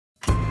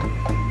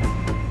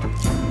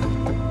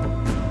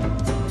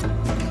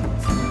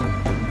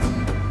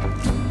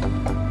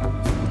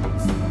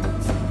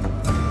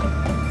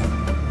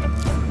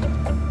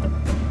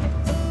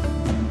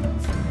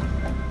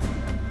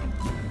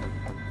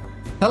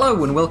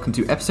Hello and welcome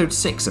to episode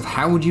 6 of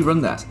How Would You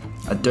Run That?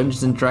 A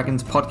Dungeons &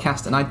 Dragons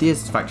podcast and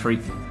ideas factory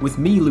with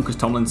me, Lucas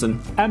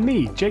Tomlinson. And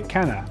me, Jake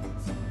Canna.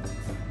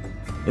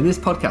 In this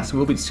podcast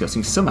we'll be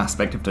discussing some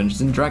aspect of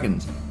Dungeons &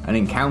 Dragons. An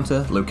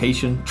encounter,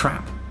 location,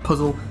 trap,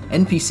 puzzle,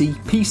 NPC,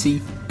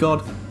 PC,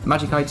 god,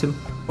 magic item,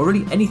 or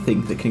really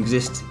anything that can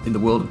exist in the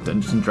world of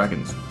Dungeons &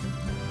 Dragons.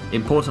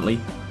 Importantly,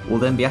 we'll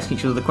then be asking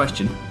each other the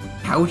question,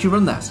 how would you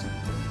run that?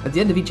 At the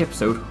end of each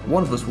episode,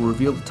 one of us will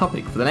reveal the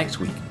topic for the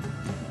next week,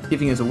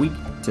 giving us a week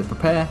to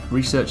prepare,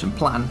 research and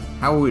plan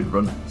how we would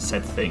run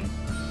said thing.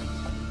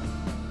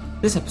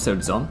 This episode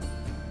is on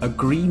a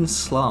Green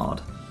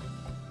Slaad.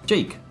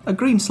 Jake, a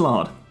Green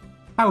Slaad.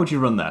 How would you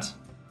run that?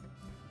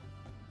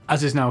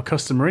 As is now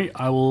customary,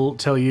 I will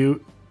tell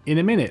you in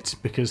a minute,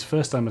 because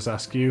first I must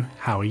ask you,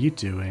 how are you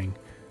doing?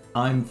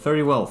 I'm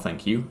very well,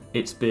 thank you.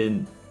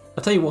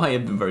 I'll tell you why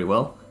I've been very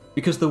well.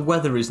 Because the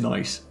weather is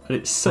nice, and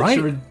it's such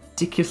a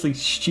ridiculously,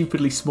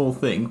 stupidly small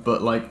thing,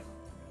 but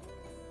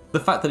the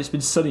fact that it's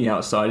been sunny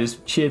outside has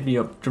cheered me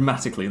up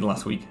dramatically in the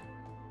last week.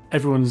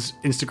 Everyone's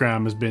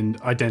Instagram has been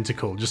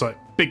identical, just like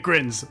big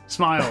grins,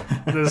 smile.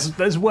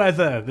 There's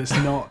weather that's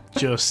not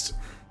just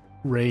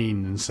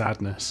rain and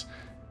sadness.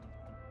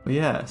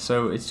 Yeah,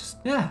 so it's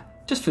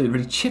just feeling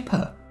really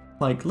chipper.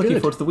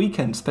 Looking forward to the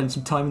weekend, spend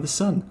some time in the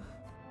sun.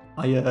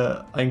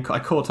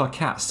 I caught our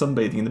cat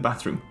sunbathing in the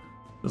bathroom.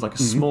 There's a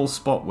small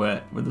spot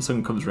where when the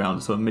sun comes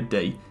around, so at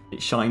midday,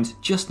 it shines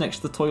just next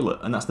to the toilet,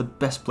 and that's the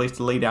best place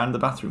to lay down in the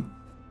bathroom.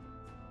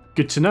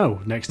 Good to know.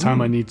 Next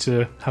time I need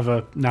to have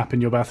a nap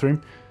in your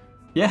bathroom.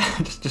 Yeah,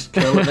 just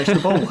curl it next to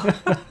the bowl.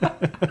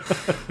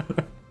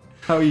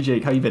 How are you,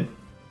 Jake? How you been?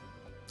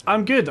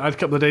 I'm good. I had a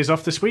couple of days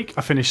off this week.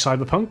 I finished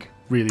Cyberpunk.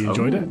 Really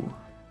enjoyed it.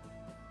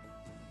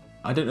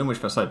 I don't know much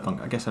about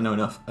Cyberpunk. I guess I know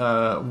enough.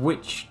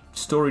 Which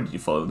story did you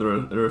follow?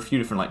 There are a few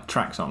different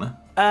tracks on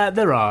there.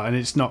 There are, and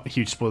it's not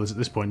huge spoilers at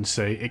this point to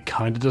say it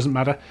kind of doesn't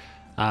matter.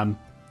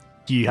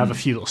 You have a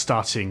few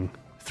little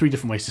three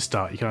different ways to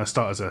start. You can either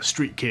start as a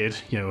street kid,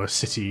 a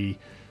city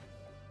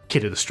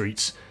kid of the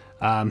streets.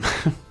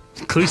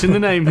 Clues in the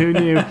name, who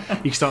knew? You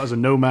can start as a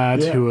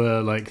nomad, who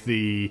are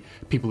the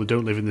people who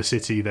don't live in the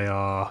city. They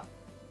are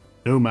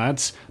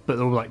nomads, but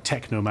they're all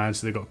tech nomads.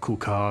 So they've got cool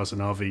cars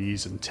and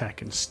RVs and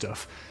tech and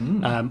stuff.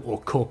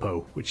 Or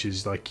corpo, which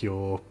is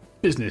your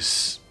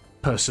business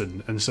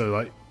person, and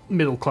so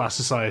middle class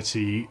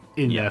society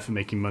in there for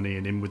making money,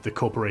 and in with the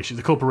corporations.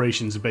 The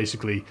corporations are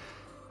basically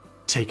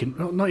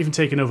not even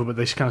taken over, but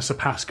they kind of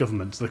surpass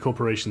government. The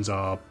corporations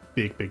are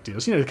big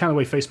deals. The kind of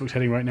way Facebook's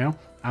heading right now,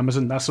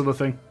 Amazon, that sort of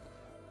thing.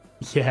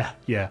 Yeah.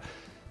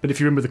 But if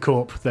you're in with the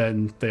corp,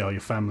 then they are your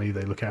family.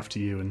 They look after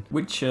you. And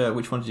which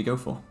one did you go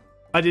for?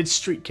 I did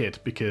Street Kid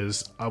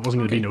because I wasn't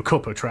going to be no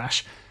corpo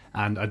trash,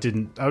 and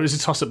I was a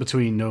toss up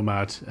between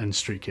Nomad and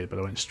Street Kid, but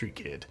I went Street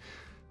Kid.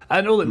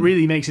 And all that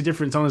really makes a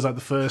difference on is the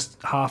first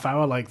half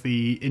hour,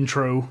 the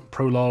intro,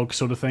 prologue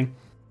sort of thing.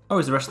 Oh,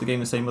 is the rest of the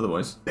game the same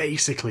otherwise?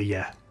 Basically,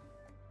 yeah.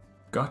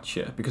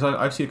 Gotcha. Because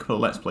I've seen a couple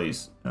of Let's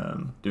Plays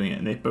doing it,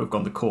 and they've both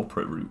gone the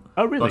corporate route.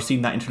 Oh, really? But I've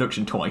seen that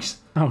introduction twice.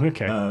 Oh,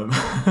 okay.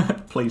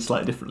 Played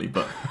slightly differently,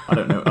 but I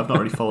don't know. I've not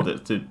really followed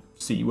it to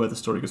see where the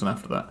story goes on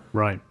after that.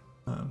 Right.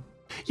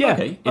 Yeah.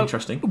 Okay,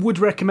 interesting. Would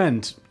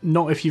recommend.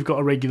 Not if you've got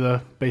a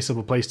regular base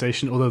level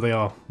PlayStation, although they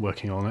are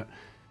working on it.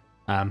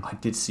 I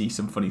did see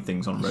some funny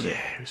things on Reddit.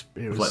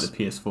 Yeah, it was the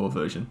PS4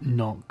 version.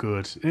 Not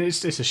good.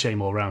 It's a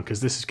shame all around,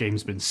 because this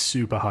game's been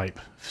super hype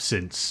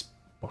since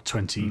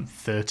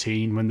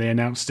 2013 when they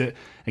announced it,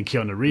 and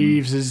Keanu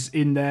Reeves is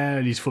in there,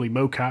 and he's fully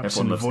mocaps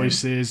and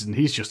voices, and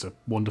he's just a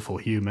wonderful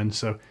human.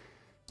 So,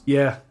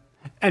 yeah.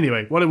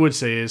 Anyway, what I would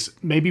say is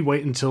maybe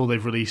wait until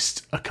they've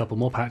released a couple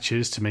more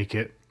patches to make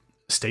it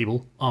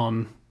stable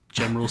on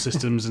general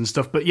systems and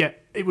stuff. But yeah,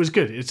 it was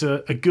good. It's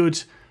a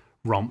good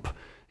romp.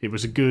 It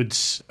was a good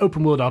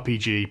open world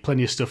RPG,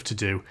 plenty of stuff to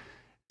do.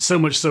 So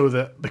much so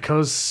that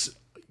because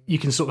you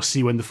can sort of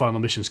see when the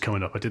final mission's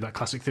coming up, I did that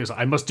classic thing.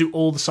 I must do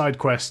all the side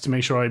quests to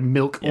make sure I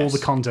milk all the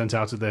content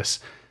out of this,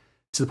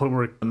 to the point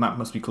where the map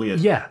must be cleared.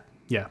 Yeah.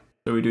 So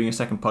we're doing a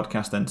second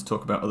podcast then to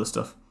talk about other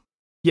stuff.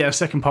 Yeah, a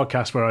second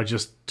podcast where I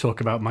just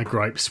talk about my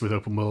gripes with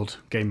open world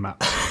game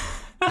maps.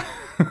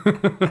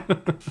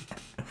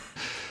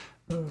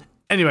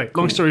 Anyway,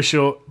 long story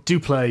short,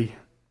 do play.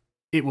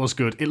 It was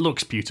good. It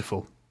looks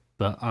beautiful,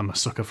 but I'm a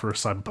sucker for a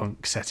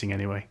cyberpunk setting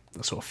anyway.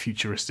 That sort of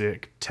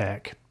futuristic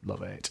tech.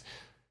 Love it.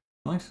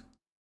 Nice.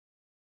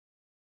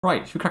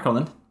 Right, should we crack on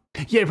then?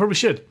 Yeah, probably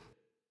should.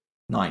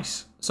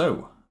 Nice.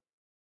 So,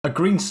 a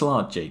Green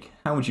Slaad, Jake.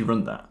 How would you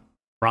run that?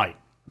 Right.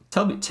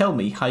 Tell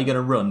me how you're going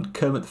to run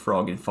Kermit the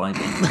Frog in 5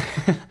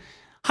 minutes.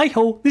 Hi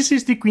ho, this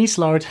is the Green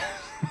Slaad.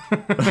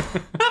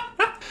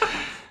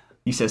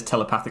 He says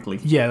telepathically.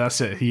 Yeah,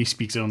 that's it. He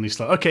speaks only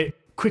Slaad. Okay,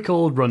 quick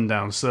old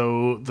rundown.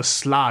 So the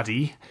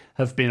Slaadi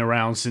have been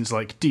around since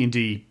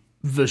D&D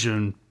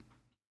version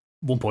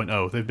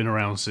 1.0. They've been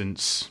around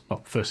since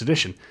first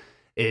edition.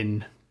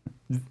 In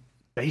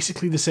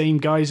basically the same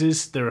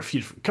guises. There are a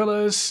few different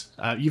colours.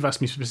 You've asked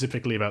me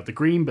specifically about the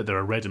green, but there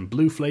are red and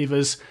blue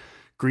flavours.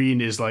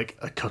 Green is a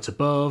cut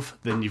above.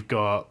 Then you've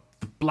got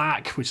the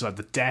black, which is like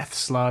the death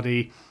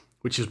Slaadi,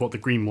 which is what the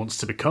green wants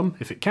to become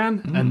if it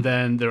can. And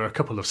then there are a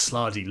couple of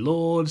Slaadi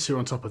lords who are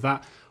on top of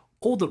that.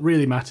 All that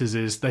really matters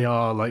is they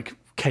are like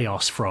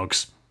chaos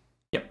frogs.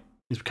 Yep.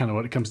 Is kind of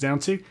what it comes down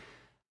to.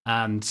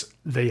 And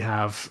they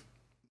have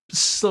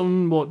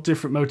somewhat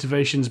different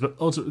motivations, but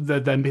also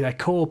their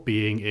core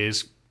being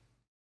is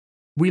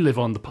we live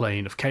on the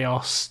plane of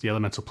chaos, the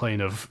elemental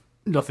plane of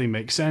nothing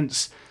makes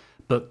sense,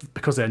 but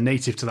because they're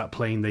native to that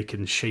plane, they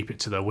can shape it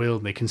to their will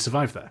and they can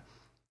survive there.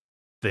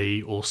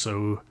 They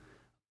also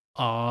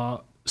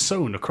are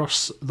sown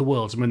across the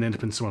world, and when they end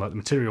up in somewhere like the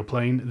material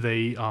plane,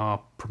 they are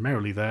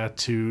primarily there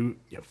to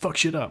fuck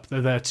shit up.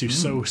 They're there to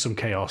sow some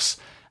chaos,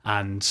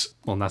 and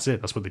well, that's it.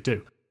 That's what they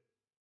do.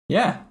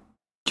 Yeah.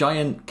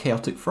 Giant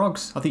chaotic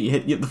frogs. I think you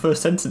hit the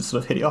first sentence,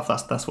 sort of hit it off.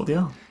 That's what they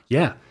are.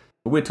 Yeah.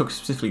 But we're talking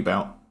specifically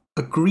about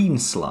a Green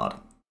Slaad,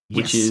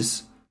 which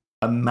is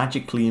a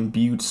magically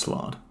imbued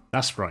Slaad.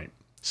 That's right.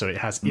 So it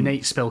has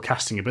innate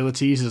spell-casting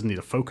abilities. It doesn't need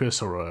a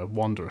focus or a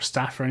wand or a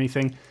staff or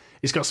anything.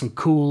 It's got some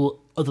cool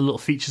other little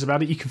features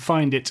about it. You can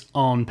find it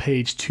on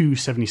page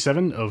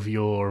 277 of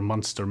your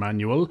monster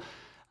manual.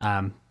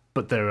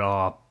 But there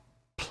are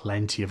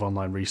plenty of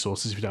online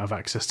resources if you don't have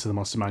access to the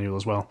monster manual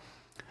as well.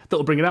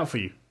 That'll bring it out for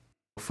you.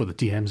 For the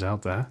DMs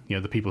out there,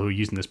 the people who are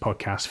using this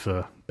podcast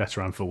for better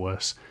and for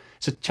worse.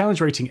 It's a challenge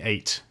rating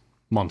 8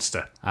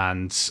 monster,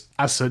 and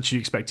as such, you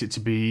expect it to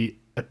be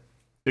a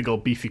big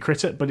old beefy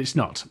critter, but it's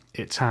not.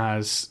 It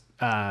has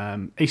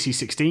AC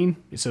 16,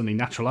 it's only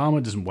natural armor,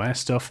 doesn't wear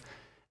stuff.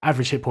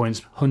 Average hit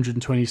points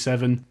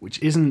 127,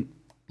 which isn't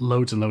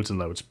loads and loads and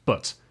loads,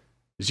 but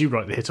as you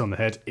rightly hit on the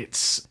head,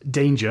 its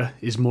danger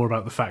is more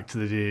about the fact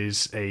that it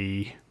is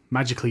a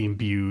magically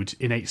imbued,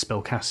 innate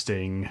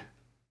spellcasting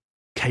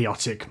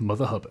chaotic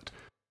Mother Hubbard.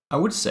 I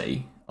would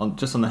say,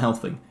 just on the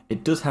health thing,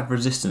 it does have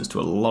resistance to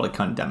a lot of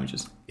kind of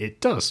damages.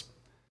 It does.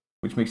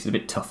 Which makes it a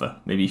bit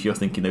tougher, maybe if you're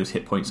thinking those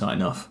hit points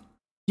aren't enough.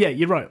 Yeah,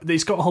 you're right.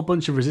 It's got a whole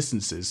bunch of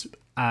resistances,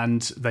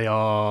 and they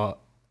are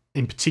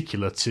in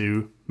particular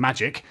to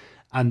magic,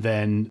 and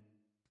then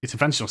it's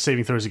advantage on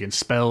saving throws against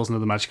spells and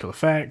other magical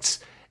effects.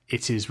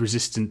 It is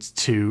resistant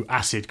to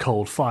acid,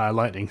 cold, fire,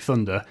 lightning,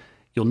 thunder.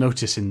 You'll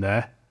notice in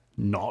there,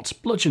 not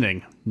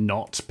bludgeoning,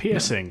 not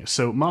piercing. Yeah.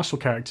 So martial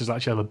characters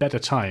actually have a better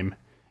time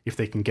if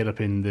they can get up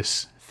in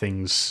this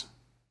thing's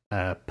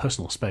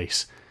personal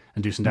space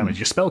and do some damage.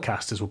 Your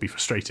spellcasters will be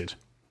frustrated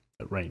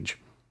at range.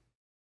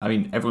 I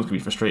mean, everyone's going to be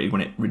frustrated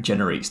when it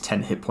regenerates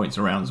 10 hit points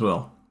around as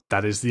well.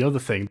 That is the other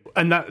thing.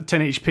 And that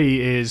 10 HP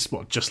is,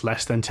 just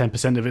less than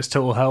 10% of its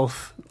total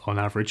health on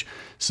average.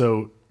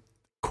 So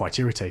quite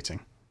irritating.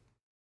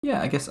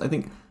 Yeah, I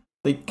think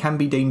they can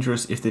be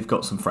dangerous if they've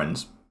got some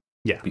friends.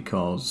 Yeah.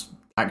 Because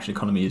action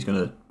economy is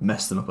going to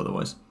mess them up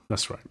otherwise.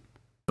 That's right.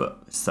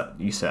 But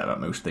you say that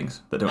about most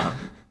things that don't have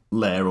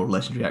lair or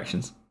legendary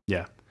actions.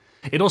 Yeah.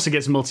 It also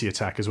gets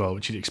multi-attack as well,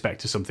 which you'd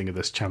expect as something of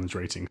this challenge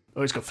rating.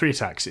 Oh, it's got 3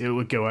 attacks. It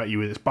would go at you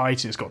with its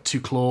bite, and it's got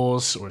 2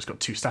 claws, or it's got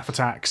 2 staff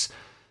attacks.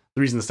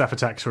 The reason the staff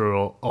attacks are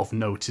of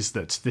note is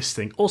that this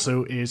thing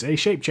also is a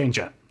shape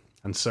changer.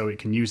 And so it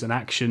can use an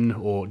action,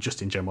 or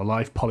just in general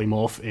life,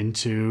 polymorph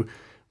into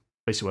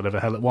basically whatever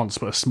hell it wants,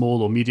 but a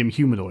small or medium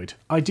humanoid.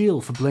 Ideal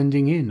for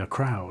blending in a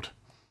crowd.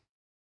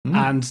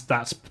 And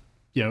that's,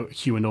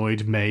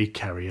 humanoid may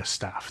carry a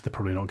staff. They're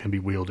probably not going to be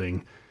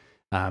wielding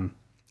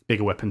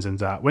bigger weapons than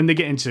that. When they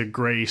get into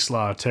Grey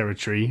Slaad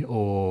territory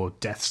or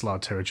Death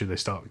Slaad territory, they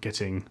start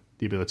getting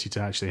the ability to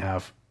actually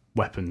have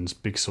weapons,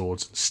 big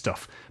swords,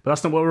 stuff. But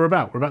that's not what we're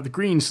about. We're about the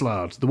Green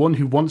Slaad, the one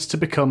who wants to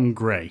become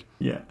grey.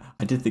 Yeah,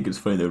 I did think it was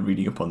funny they were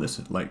reading up on this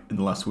in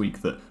the last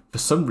week that for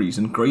some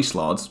reason Grey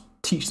Slaads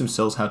teach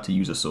themselves how to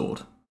use a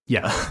sword.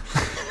 Yeah.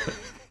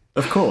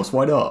 Of course,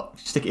 why not?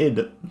 Stick it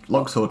in,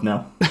 longsword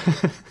now.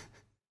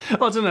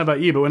 Well, I don't know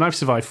about you, but when I've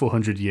survived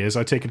 400 years,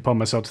 I take it upon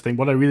myself to think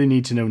what I really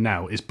need to know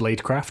now is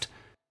bladecraft.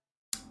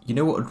 You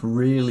know what would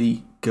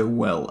really go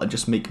well and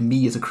just make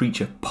me as a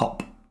creature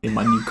pop in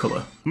my new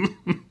colour?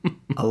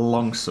 A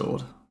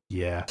longsword.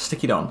 Yeah.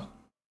 Stick it on.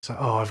 So,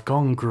 I've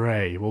gone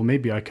grey. Well,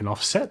 maybe I can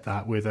offset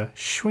that with a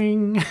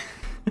swing.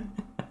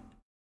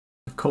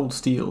 Cold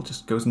steel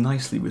just goes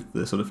nicely with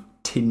the sort of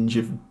tinge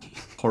of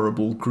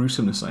horrible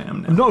gruesomeness I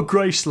am now. I'm not a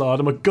Grey Slaad,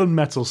 I'm a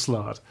gunmetal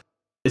Slaad.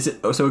 Is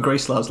it? So a Grey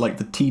Slaad's like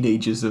the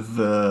teenagers of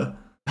the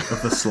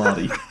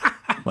Slaadi.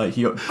 Like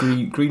you got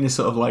green is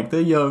sort of like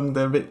they're young,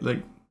 they're a bit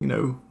like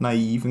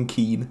naive and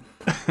keen.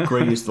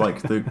 Grey is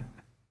like the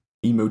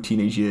emo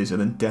teenage years,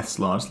 and then Death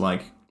Slaad's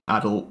like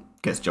adult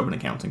gets job in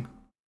accounting.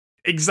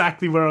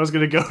 Exactly where I was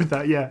going to go with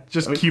that. Yeah,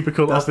 just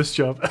cubicle office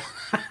job.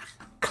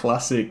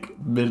 Classic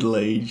middle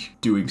age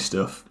doing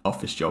stuff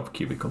office job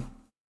cubicle.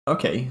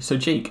 Okay, so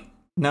Jake,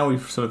 now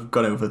we've sort of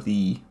gone over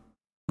the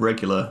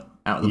regular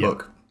out of the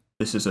book.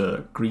 This is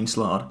a Green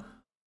Slaad.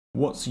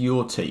 What's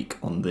your take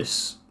on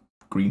this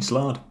Green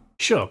Slaad?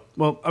 Sure.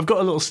 Well, I've got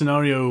a little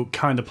scenario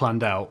kind of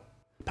planned out.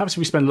 Perhaps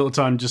we spend a little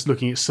time just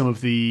looking at some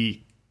of the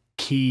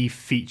key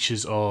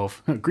features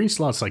of Green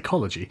Slaad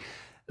psychology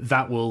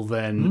that will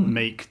then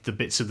make the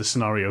bits of the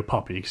scenario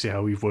pop. You can see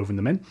how we've woven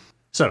them in.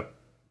 So,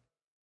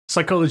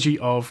 psychology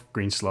of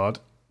Green Slaad.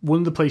 one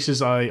of the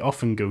places I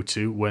often go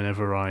to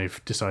whenever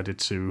I've decided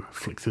to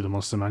flick through the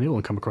monster manual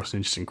and come across an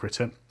interesting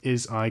critter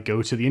is I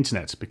go to the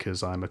internet,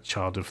 because I'm a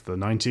child of the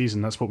 90s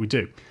and that's what we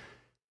do.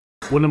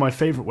 One of my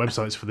favourite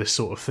websites for this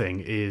sort of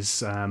thing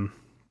is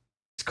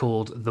it's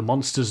called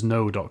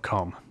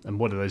themonstersknow.com, and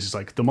what it is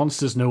like the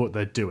monsters know what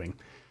they're doing.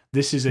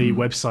 This is a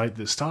website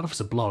that started off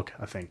as a blog,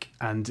 I think,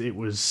 and it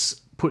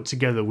was put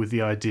together with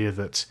the idea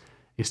that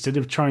instead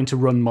of trying to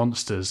run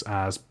monsters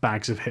as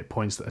bags of hit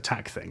points that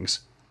attack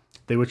things,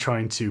 they were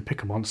trying to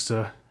pick a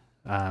monster,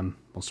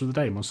 monster of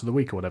the day, monster of the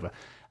week, or whatever,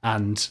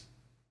 and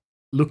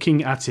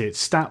looking at its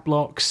stat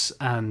blocks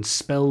and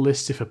spell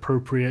lists if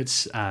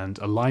appropriate, and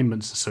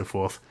alignments and so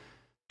forth,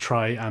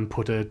 try and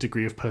put a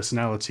degree of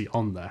personality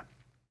on there.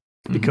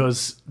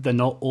 Because they're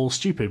not all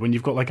stupid. When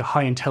you've got like a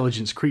high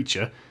intelligence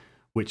creature,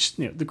 which,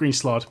 you know, the Green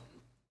Slaad,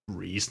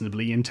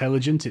 reasonably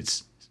intelligent,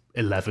 it's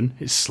 11,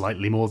 it's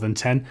slightly more than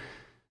 10.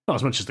 Not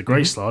as much as the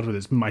Grey Slaad with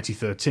its mighty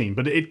 13,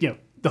 but it, you know,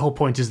 the whole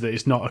point is that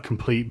it's not a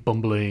complete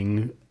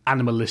bumbling,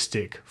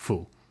 animalistic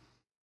fool.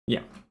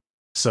 Yeah.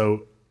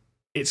 So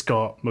it's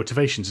got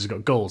motivations, it's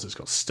got goals, it's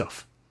got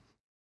stuff.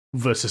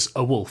 Versus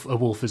a wolf. A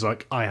wolf is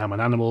like, I am an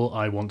animal,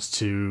 I want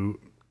to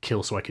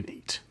kill so I can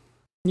eat.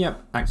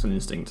 Yep, acts on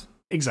instinct.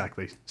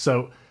 Exactly.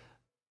 So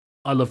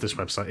I love this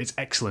website. It's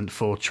excellent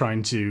for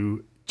trying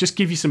to just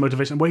give you some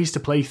motivation, ways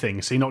to play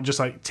things. So you're not just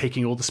like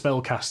taking all the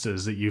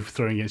spellcasters that you've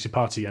thrown against your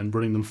party and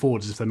running them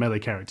forward as if they're melee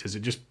characters.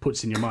 It just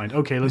puts in your mind,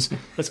 okay, let's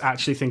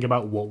actually think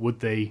about what would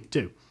they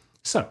do.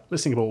 So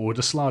let's think about what would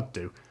a Slaad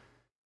do.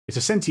 It's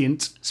a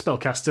sentient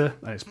spellcaster,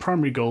 and its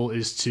primary goal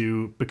is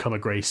to become a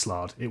Grey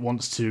Slaad. It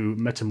wants to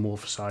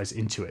metamorphosize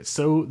into it.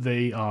 So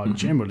they are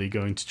generally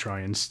going to try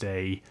and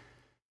stay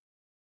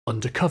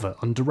undercover,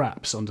 under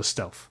wraps, under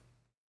stealth.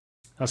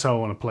 That's how I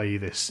want to play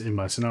this in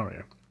my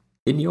scenario.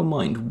 In your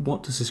mind,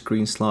 what does this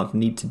Green Slaad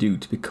need to do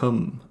to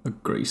become a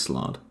Grey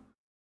Slaad?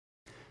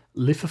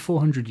 Live for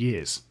 400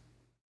 years.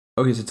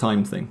 Oh, it's a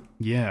time thing.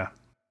 Yeah.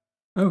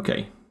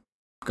 Okay.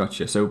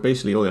 Gotcha. So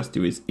basically all you have to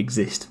do is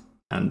exist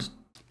and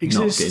not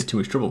get in too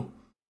much trouble.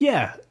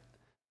 Yeah.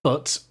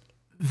 But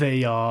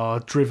they are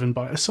driven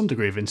by some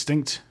degree of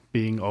instinct,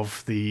 being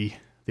of the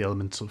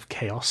element of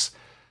chaos.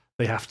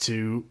 They have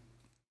to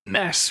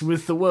mess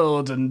with the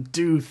world and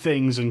do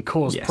things and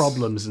cause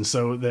problems, and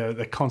so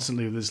they're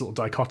constantly with this little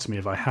dichotomy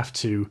of I have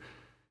to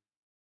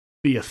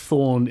be a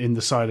thorn in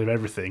the side of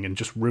everything and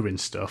just ruin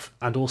stuff,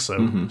 and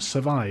also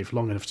survive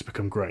long enough to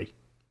become grey.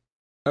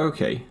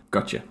 Okay,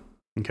 gotcha.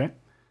 Okay,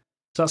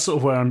 so that's sort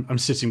of where I'm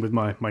sitting with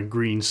my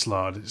Green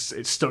Slaad.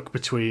 It's stuck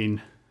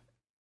between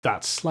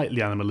that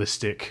slightly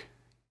animalistic,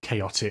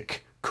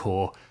 chaotic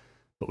core,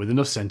 but with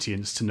enough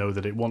sentience to know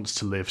that it wants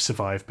to live,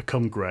 survive,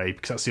 become grey,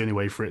 because that's the only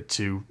way for it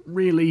to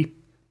really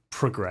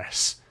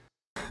progress.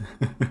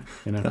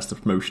 You know? That's the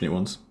promotion it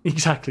wants.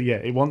 Exactly, yeah.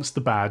 It wants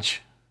the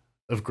badge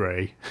of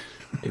grey.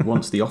 It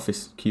wants the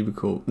office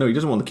cubicle. No, he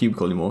doesn't want the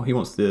cubicle anymore. He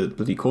wants the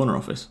bloody corner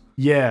office.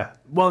 Yeah.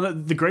 Well,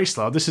 the Grey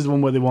Slaad, this is the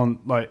one where they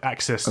want like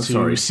access to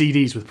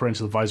CDs with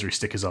parental advisory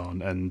stickers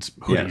on and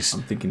hoodies. Yeah,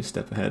 I'm thinking a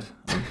step ahead.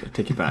 I'll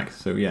take it back.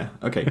 So, yeah,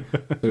 okay.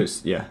 So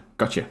it's, yeah,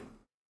 gotcha.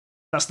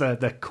 That's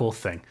their core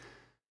thing.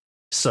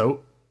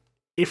 So,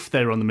 if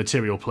they're on the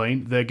material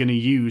plane, they're going to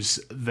use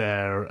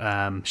their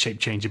shape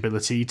change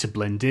ability to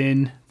blend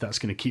in. That's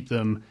going to keep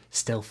them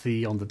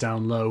stealthy on the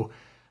down low.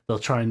 They'll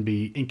try and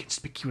be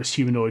inconspicuous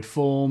humanoid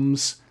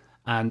forms.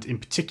 And in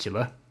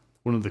particular,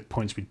 one of the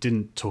points we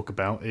didn't talk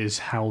about is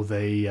how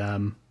they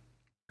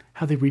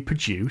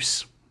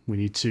reproduce. We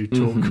need to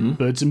talk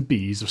birds and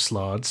bees of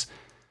Slaads.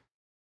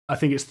 I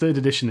think it's 3rd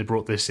edition they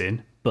brought this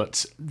in,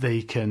 but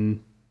they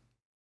can...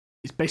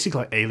 It's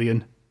basically like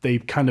Alien. They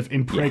kind of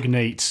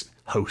impregnate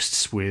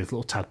hosts with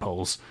little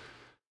tadpoles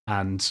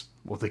and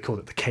what they call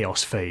it, the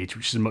Chaos Phage,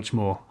 which is a much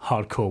more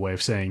hardcore way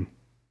of saying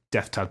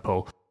death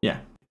tadpole. Yeah,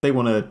 they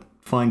want to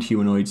find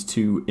humanoids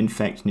to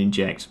infect and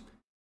inject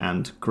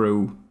and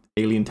grow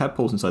alien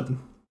tadpoles inside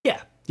them.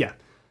 Yeah, yeah.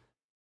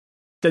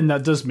 Then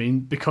that does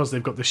mean, because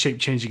they've got the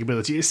shape-changing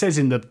ability, it says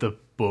in the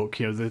book,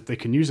 you know, that they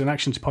can use an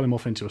action to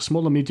polymorph into a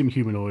small or medium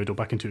humanoid or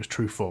back into its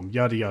true form,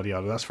 yada, yada,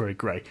 yada. That's very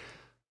grey.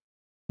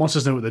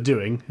 Monsters know what they're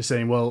doing. Is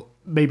saying, well,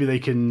 maybe they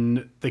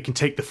can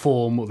take the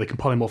form, or they can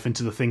polymorph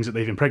into the things that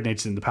they've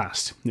impregnated in the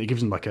past. It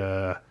gives them like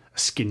a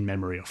skin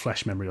memory or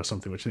flesh memory or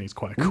something, which I think is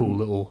quite a cool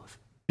little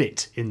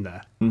bit in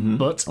there.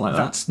 But like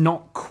that's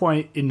not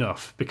quite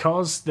enough,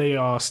 because they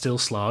are still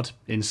Slaad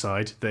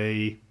inside.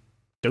 They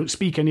don't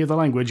speak any other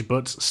language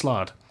but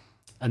Slaad,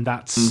 and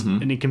that's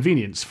an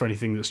inconvenience for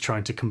anything that's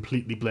trying to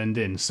completely blend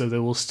in. So they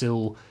will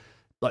still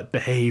like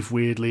behave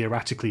weirdly,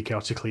 erratically,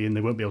 chaotically, and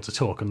they won't be able to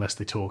talk unless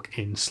they talk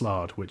in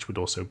Slaad, which would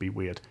also be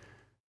weird.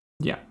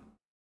 Yeah.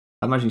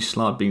 I imagine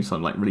Slaad being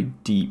something like really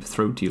deep,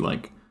 throaty,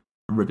 like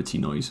ribbity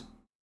noise.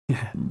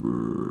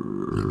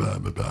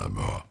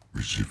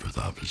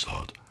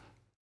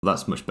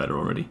 That's much better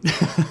already.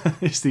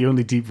 It's the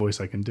only deep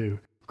voice I can do.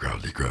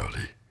 Growly,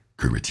 growly,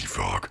 grimity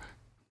frog.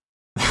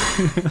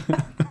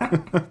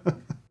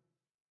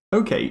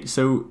 Okay,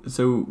 so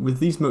with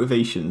these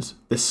motivations,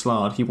 this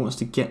Slaad, he wants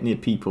to get near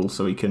people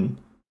so he can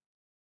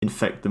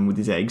infect them with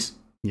his eggs.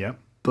 Yeah.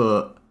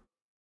 But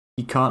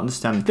he can't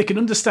understand. They can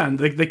understand.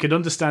 They can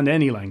understand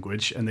any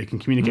language, and they can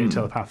communicate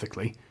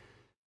telepathically.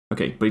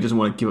 Okay, but he doesn't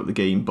want to give up the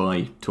game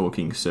by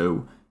talking,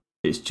 so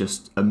it's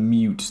just a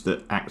mute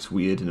that acts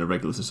weird in a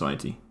regular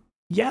society.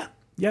 Yeah,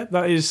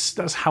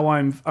 that's how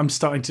I'm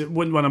starting to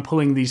when I'm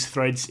pulling these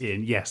threads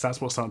in. Yes,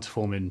 that's what's starting to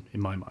form in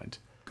my mind.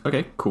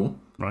 Okay, cool.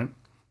 Right.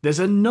 There's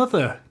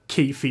another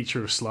key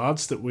feature of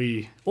Slaads that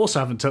we also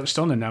haven't touched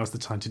on, and now is the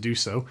time to do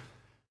so.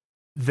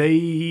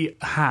 They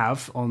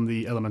have, on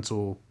the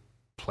elemental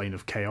plane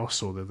of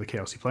chaos, or the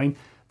chaosy plane,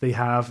 they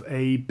have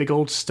a big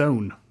old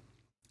stone.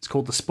 It's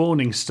called the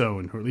Spawning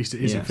Stone, or at least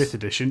it is in 5th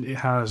edition. It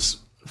has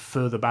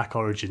further back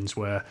origins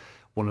where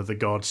one of the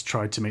gods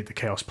tried to make the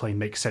chaos plane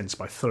make sense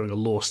by throwing a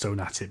lore stone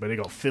at it, but it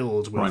got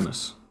filled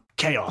with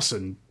chaos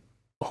and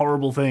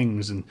horrible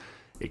things, and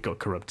it got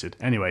corrupted.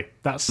 Anyway,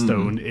 that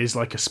stone is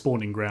like a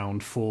spawning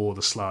ground for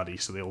the Slaadi,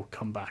 so they all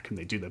come back and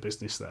they do their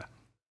business there.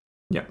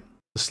 Yeah.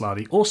 The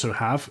Slaadi also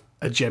have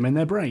a gem in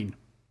their brain.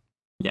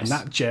 Yes. And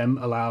that gem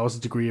allows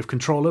a degree of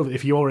control over.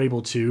 If you're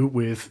able to,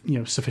 with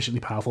sufficiently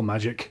powerful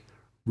magic,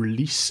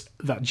 release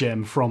that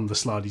gem from the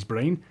Slaadi's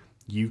brain,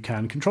 you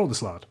can control the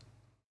Slaad.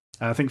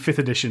 And I think 5th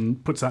edition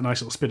puts that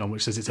nice little spin on,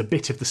 which says it's a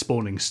bit of the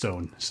Spawning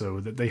Stone, so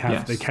that they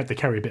have they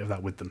carry a bit of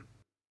that with them.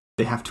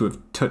 They have to have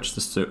touched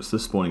the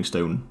Spawning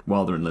Stone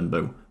while they're in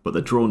limbo, but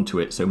they're drawn to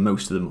it, so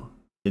most of them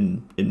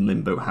in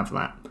limbo have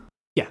that.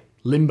 Yeah,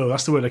 limbo,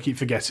 that's the word I keep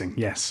forgetting,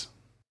 yes.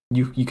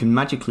 You can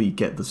magically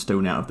get the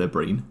stone out of their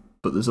brain,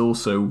 but there's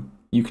also,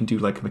 you can do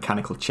like a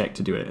mechanical check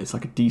to do it. It's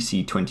like a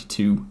DC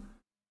 22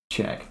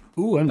 check.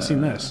 Ooh, I haven't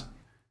seen this.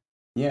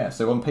 Yeah,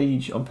 so on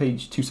page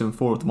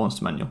 274 of the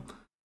Monster Manual,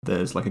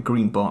 there's like a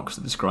green box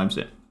that describes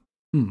it.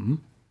 Hmm.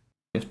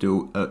 You have to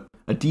do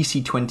a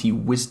DC 20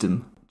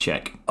 Wisdom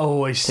check.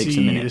 Oh, I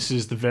see. This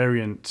is the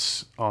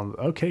variant on...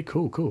 Okay,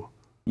 cool.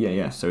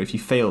 Yeah. So if you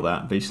fail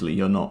that, basically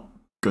you're not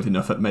good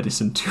enough at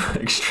medicine to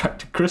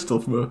extract a crystal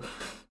from a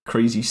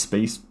crazy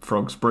space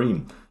frog's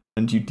brain,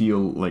 and you deal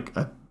like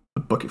a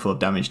bucket full of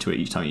damage to it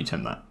each time you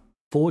attempt that.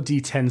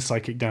 4d10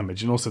 psychic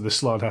damage, and also the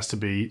Slaad has to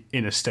be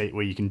in a state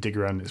where you can dig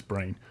around its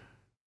brain.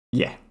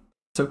 Yeah.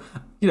 So,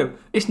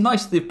 it's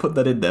nice they've put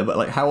that in there, but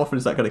like, how often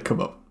is that going to come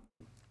up?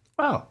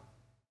 Well,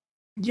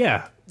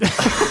 yeah.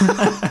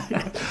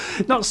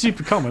 Not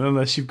super common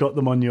unless you've got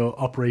them on your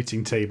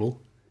operating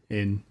table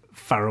in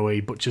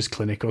Faraway Butcher's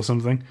Clinic or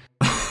something.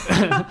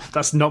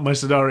 That's not my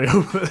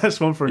scenario, but that's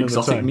one for another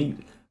exotic time. Meat.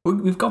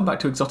 We've gone back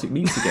to exotic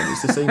meats again.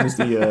 It's the same as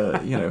the,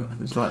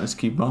 the gelatinous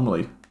cube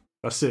marmalade.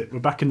 That's it. We're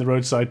back in the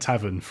roadside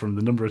tavern from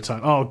the number of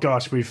times. Oh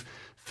gosh, we've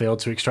failed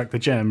to extract the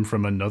gem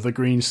from another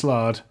Green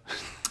Slaad.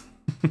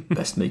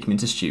 Best make him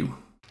into stew.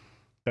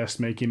 Best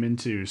make him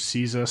into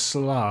Caesar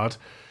Salad.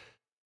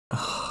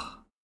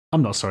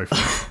 I'm not sorry for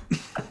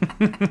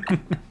that.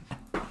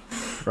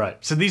 Right.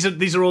 So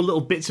these are all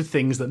little bits of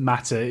things that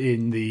matter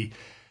in the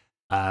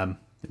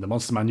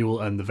Monster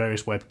Manual and the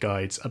various web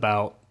guides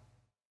about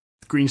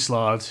Green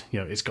Slaad.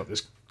 It's got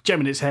this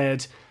gem in its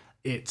head.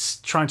 It's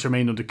trying to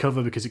remain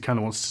undercover because it kind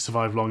of wants to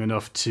survive long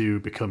enough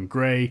to become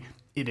grey.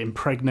 It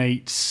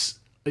impregnates.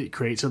 It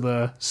creates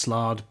other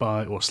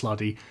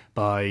Slaadi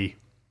by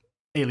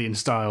alien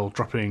style,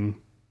 dropping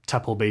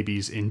tadpole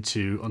babies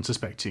into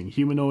unsuspecting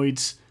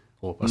humanoids,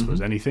 or I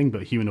suppose anything,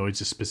 but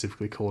humanoids is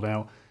specifically called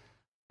out.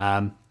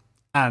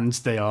 And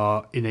they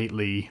are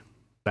innately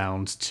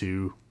bound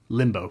to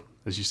limbo,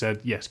 as you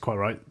said. Yes, quite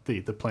right.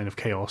 The plane of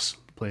chaos,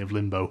 the plane of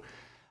limbo,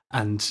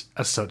 and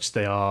as such,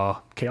 they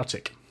are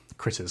chaotic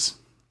critters.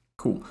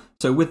 Cool.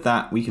 So with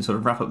that, we can sort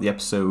of wrap up the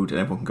episode, and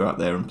everyone can go out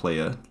there and play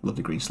a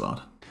lovely Green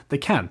Slaad. They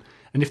can.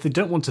 And if they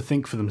don't want to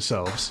think for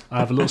themselves, I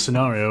have a little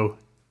scenario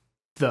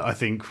that I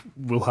think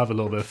we'll have a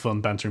little bit of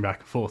fun bantering back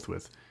and forth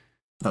with.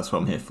 That's what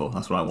I'm here for.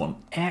 That's what I want.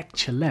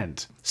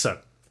 Excellent. So,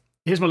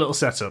 here's my little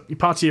setup. Your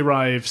party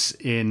arrives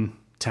in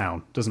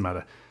town. Doesn't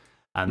matter.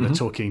 And they're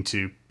talking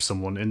to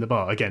someone in the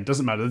bar. Again,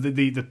 doesn't matter.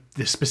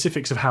 The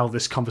specifics of how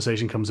this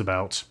conversation comes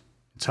about,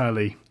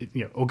 entirely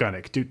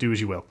organic. Do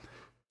as you will.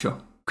 Sure.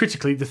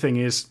 Critically, the thing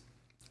is,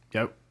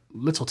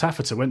 little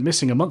Taffeta went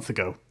missing a month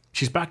ago.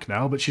 She's back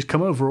now, but she's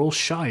come over all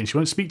shy and she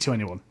won't speak to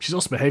anyone. She's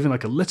also behaving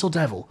like a little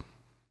devil.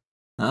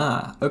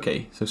 Ah,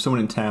 okay. So someone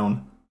in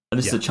town, and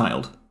this is a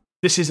child.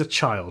 This is a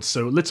child.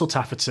 So little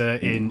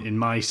Taffeta in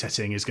my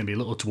setting is going to be a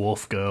little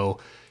dwarf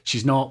girl.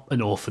 She's not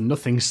an orphan,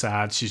 nothing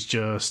sad. She's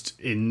just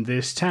in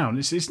this town.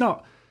 It's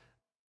not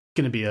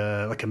going to be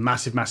a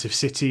massive, massive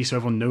city, so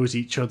everyone knows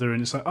each other.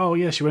 And it's like, oh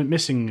yeah, she went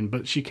missing,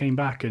 but she came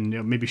back,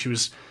 and maybe she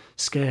was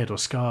scared or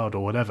scarred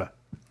or whatever.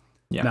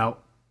 Yeah. Now,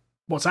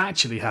 what's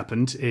actually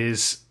happened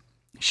is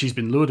she's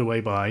been lured away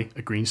by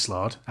a Green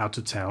Slaad out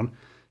of town.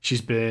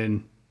 She's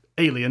been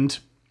aliened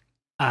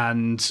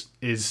and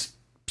is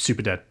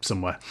super dead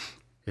somewhere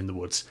in the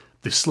woods.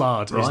 The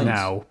Slaad is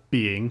now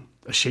being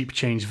a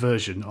shape-changed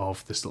version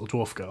of this little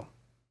dwarf girl.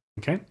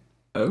 Okay?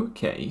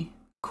 Okay,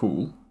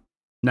 cool.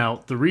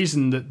 Now, the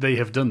reason that they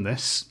have done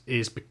this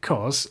is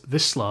because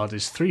this Slaad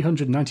is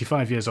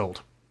 395 years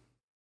old.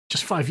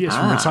 Just 5 years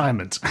from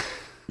retirement.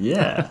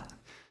 Yeah.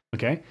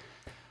 Okay?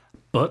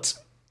 But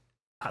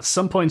at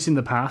some point in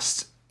the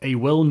past, a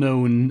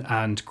well-known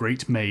and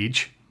great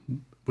mage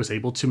was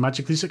able to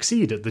magically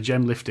succeed at the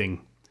gem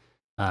lifting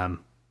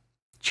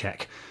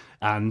check,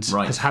 and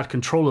has had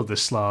control of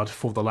this Slaad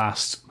for the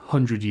last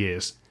 100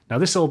 years. Now,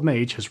 this old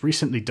mage has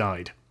recently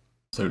died.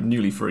 So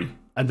newly free.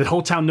 And the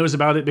whole town knows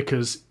about it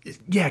because,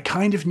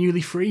 kind of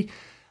newly free,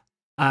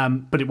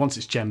 but it wants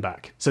its gem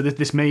back. So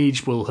this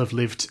mage will have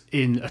lived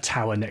in a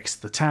tower next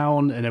to the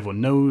town, and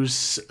everyone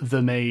knows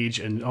the mage,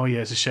 and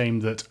it's a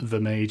shame that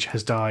the mage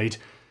has died.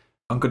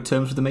 On good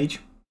terms with the mage?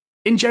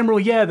 In general,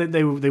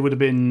 they would have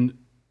been...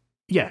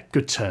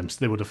 good terms.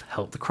 They would have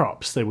helped the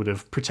crops. They would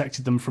have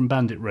protected them from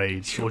bandit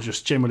raids, or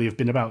just generally have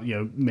been about,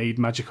 made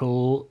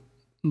magical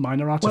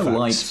minor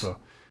artifacts.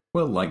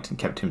 Well liked and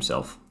kept to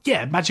himself.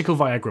 Yeah, magical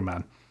Viagra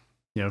man.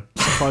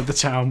 Supplied the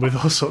town with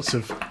all sorts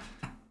of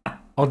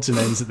odds and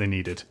ends that they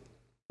needed.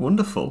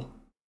 Wonderful.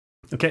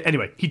 Okay,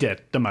 anyway, he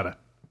dead. Doesn't matter.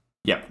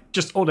 Yep.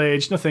 Just old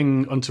age,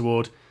 nothing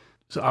untoward.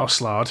 So our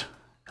Slaad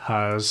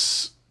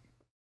has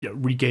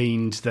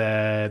regained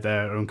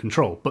their own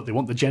control, but they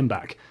want the gem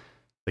back.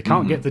 They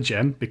can't get the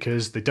gem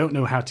because they don't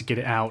know how to get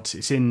it out.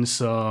 It's in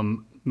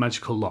some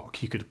magical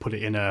lock. You could put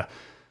it in a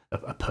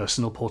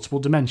personal portable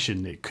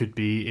dimension. It could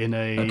be in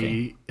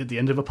at the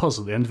end of a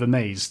puzzle, the end of a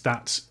maze.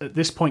 That, at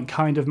this point,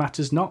 kind of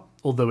matters not,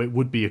 although it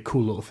would be a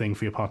cool little thing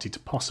for your party to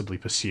possibly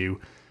pursue,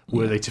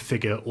 were they to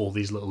figure all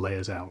these little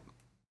layers out.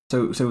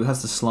 So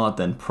has the Slaad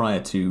then, prior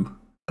to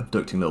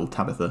abducting little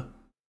Tabitha...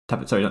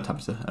 sorry, not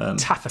Tabitha.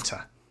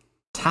 Taffeta.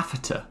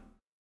 Taffeta.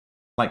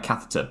 Like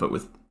catheter, but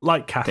with...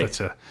 Like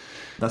catheter. Okay.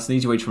 That's an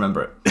easy way to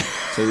remember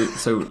it.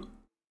 So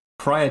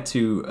prior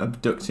to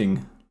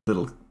abducting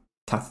little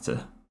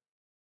catheter...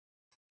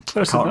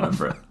 I can't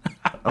remember it.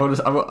 I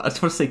just want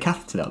to say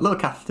catheter now. Little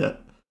catheter.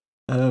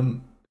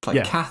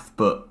 Cath,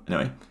 but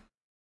anyway.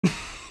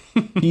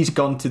 He's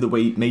gone to the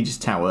mage's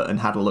tower and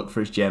had a look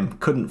for his gem,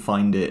 couldn't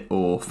find it,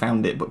 or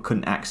found it but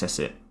couldn't access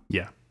it.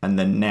 Yeah. And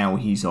then now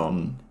he's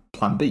on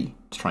plan B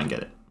to try and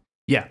get it.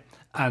 Yeah.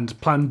 And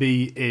plan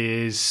B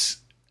is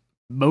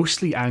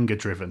mostly anger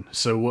driven.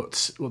 So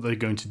what they're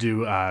going to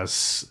do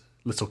as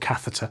little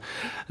catheter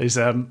is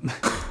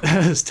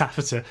as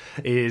taffeta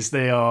is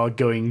they are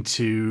going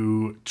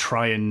to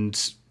try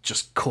and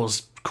just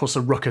cause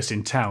a ruckus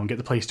in town, get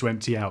the place to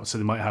empty out, so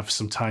they might have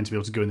some time to be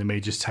able to go in the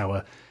mage's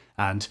tower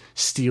and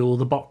steal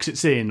the box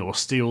it's in, or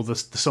steal the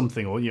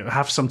something, or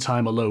have some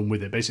time alone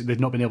with it. Basically,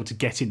 they've not been able to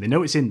get in. They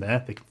know it's in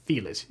there, they can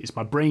feel it. It's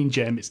my brain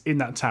gem, it's in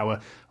that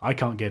tower, I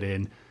can't get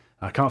in,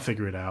 I can't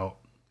figure it out.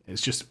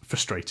 It's just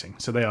frustrating.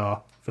 So they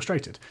are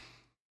frustrated.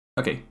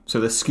 Okay, so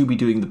they're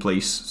Scooby-Dooing the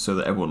place so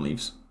that everyone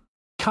leaves.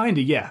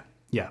 Kinda, yeah.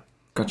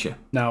 Gotcha.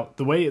 Now,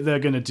 the way they're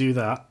going to do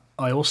that,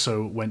 I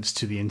also went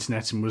to the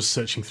internet and was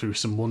searching through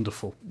some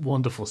wonderful,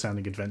 wonderful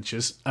sounding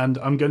adventures, and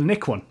I'm going to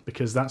nick one,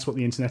 because that's what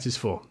the internet is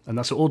for, and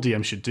that's what all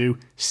DMs should do,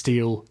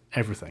 steal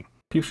everything.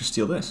 People should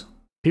steal this.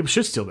 People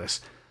should steal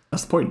this.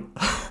 That's the point.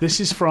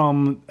 This is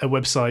from a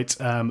website,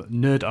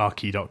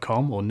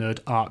 nerdarchy.com, or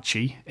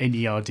nerdarchy,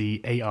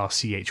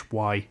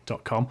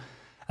 nerdarchy.com,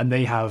 and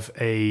they have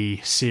a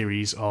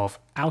series of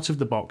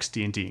out-of-the-box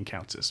D&D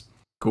encounters.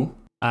 Cool.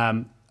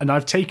 And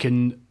I've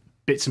taken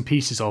bits and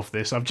pieces of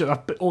this.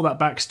 All that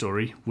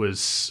backstory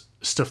was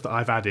stuff that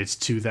I've added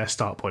to their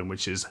start point,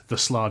 which is the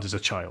Slaad as a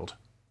child.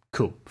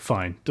 Cool,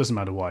 fine, doesn't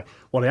matter why.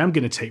 What I am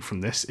going to take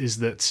from this is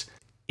that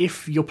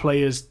if your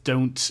players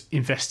don't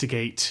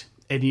investigate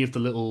any of the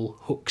little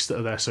hooks that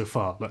are there so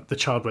far, like the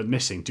child went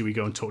missing, do we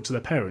go and talk to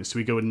their parents? Do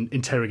we go and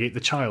interrogate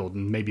the child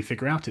and maybe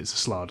figure out it's a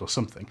Slaad or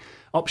something?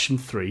 Option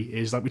 3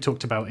 is, like we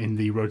talked about in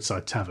the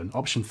Roadside Tavern,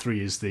 option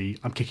 3 is the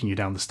I'm kicking you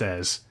down the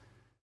stairs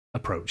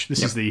approach.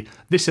 This is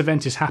this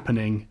event is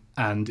happening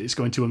and it's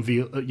going to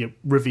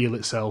reveal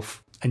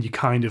itself, and you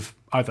kind of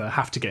either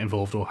have to get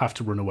involved or have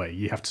to run away.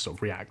 You have to sort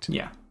of react.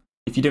 Yeah.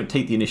 If you don't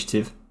take the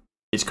initiative,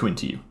 it's coming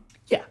to you.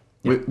 Yeah.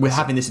 We're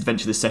having this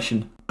adventure this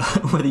session,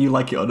 whether you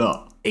like it or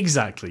not.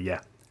 Exactly,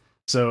 yeah.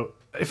 So,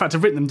 in fact,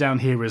 I've written them down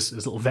here as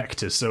little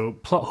vectors. So,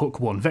 plot hook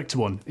 1, vector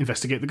 1,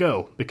 investigate the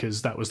girl,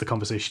 because that was the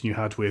conversation you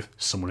had with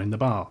someone in the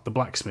bar, the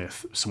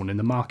blacksmith, someone in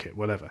the market,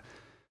 whatever.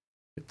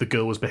 The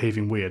girl was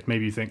behaving weird.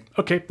 Maybe you think,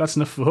 okay, that's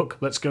enough for hook.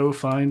 Let's go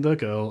find the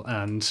girl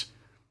and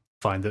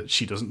find that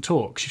she doesn't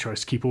talk. She tries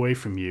to keep away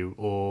from you,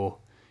 or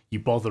you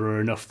bother her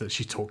enough that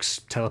she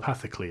talks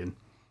telepathically. And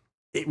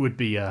it would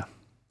be a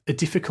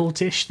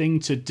difficult-ish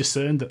thing to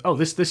discern that,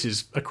 this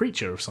is a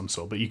creature of some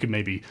sort, but you could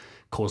maybe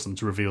cause them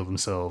to reveal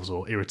themselves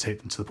or irritate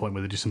them to the point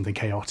where they do something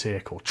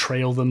chaotic, or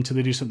trail them till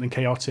they do something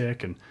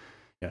chaotic, and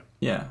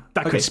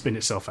that could spin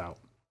itself out.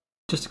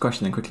 Just a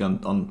question then quickly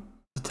on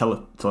the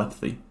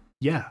telepathy.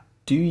 Yeah.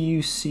 Do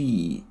you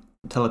see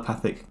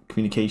telepathic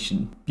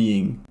communication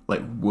being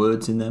like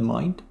words in their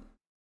mind?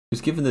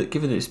 Because given that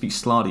it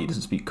speaks Slaadi, it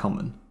doesn't speak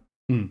common.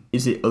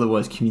 Is it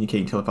otherwise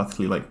communicating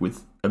telepathically, like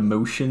with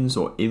emotions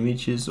or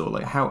images, or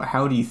like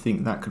how do you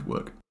think that could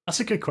work? That's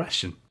a good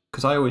question.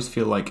 Because I always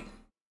feel like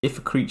if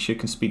a creature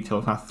can speak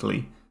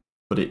telepathically,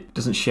 but it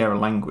doesn't share a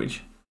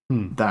language,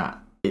 that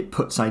it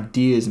puts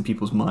ideas in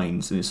people's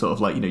minds, and it's sort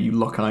of like, you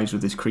lock eyes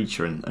with this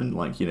creature, and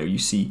like, you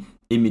see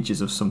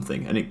images of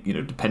something, and it,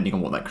 depending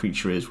on what that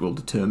creature is, will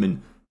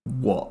determine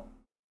what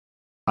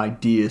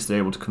ideas they're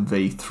able to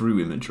convey through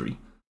imagery.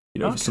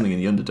 If it's something in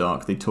the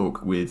Underdark, they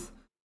talk with,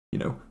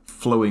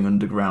 flowing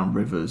underground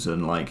rivers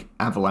and like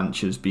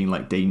avalanches being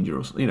like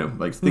dangerous,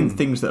 like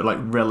things that are like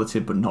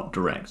relative but not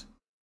direct.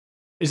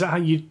 Is that how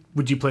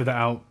would you play that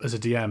out as a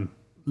DM?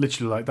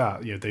 Literally like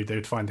that? They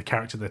would find the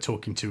character they're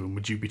talking to, and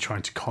would you be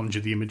trying to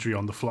conjure the imagery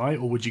on the fly,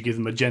 or would you give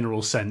them a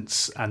general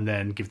sense and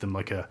then give them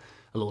like a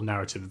little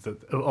narrative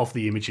of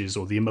the images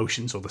or the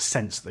emotions or the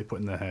sense that they put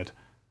in their head?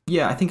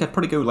 Yeah, I think I'd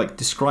probably go like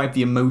describe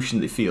the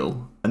emotion they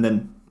feel, and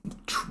then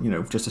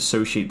just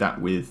associate that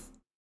with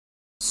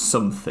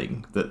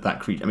something that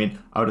creature. I mean,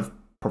 I would have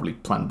probably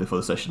planned before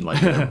the session,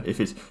 like if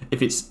it's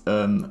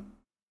I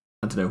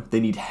don't know, they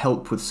need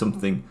help with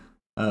something.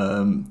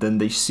 Then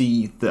they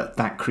see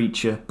that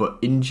creature, but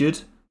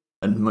injured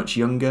and much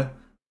younger,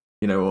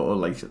 or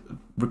like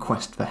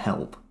request for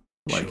help.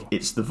 Like, sure.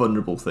 It's the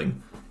vulnerable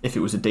thing. If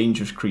it was a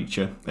dangerous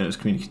creature and it was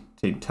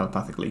communicating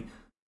telepathically,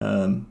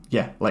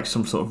 like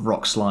some sort of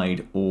rock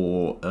slide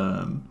or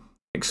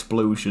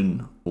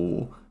explosion,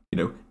 or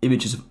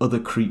images of other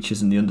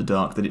creatures in the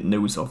Underdark that it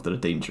knows of that are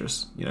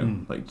dangerous.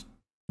 Like,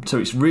 so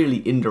it's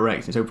really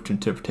indirect. It's open to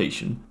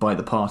interpretation by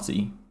the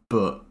party,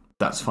 but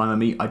that's fine with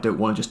me. I don't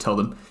want to just tell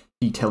them,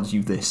 he tells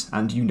you this,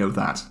 and you know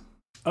that.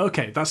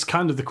 Okay, that's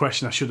kind of the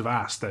question I should have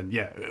asked then.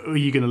 Yeah, are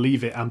you going to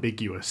leave it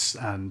ambiguous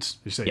and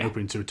you say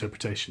open to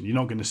interpretation? You're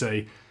not going to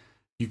say,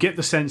 you get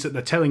the sense that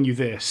they're telling you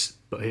this,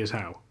 but here's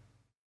how.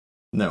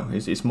 No,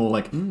 it's more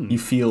like you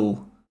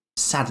feel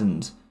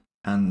saddened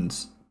and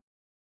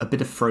a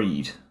bit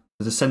afraid.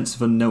 There's a sense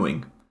of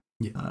unknowing.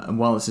 Yeah. And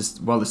while this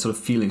sort of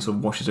feeling sort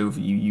of washes over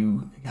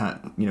you,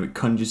 it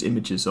conjures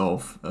images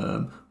of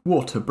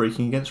water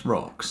breaking against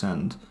rocks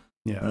and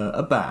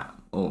a bat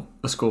or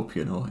a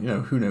scorpion or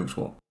who knows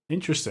what.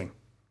 Interesting.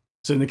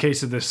 So in the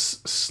case of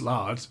this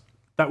Slaad,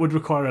 that would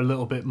require a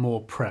little bit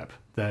more prep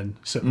than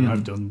certainly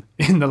I've done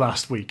in the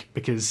last week,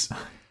 because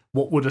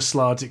what would a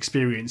Slaad's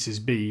experiences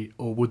be,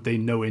 or would they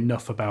know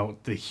enough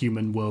about the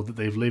human world that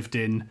they've lived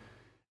in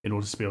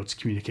order to be able to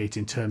communicate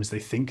in terms they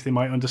think they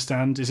might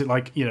understand? Is it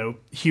like,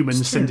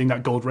 humans sending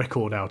that gold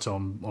record out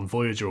on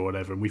Voyager or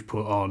whatever, and we've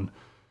put on,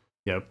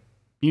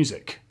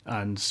 music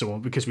and so on,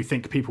 because we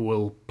think people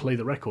will play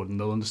the record and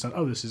they'll understand,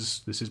 oh, this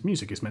is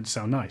music, it's meant to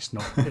sound nice,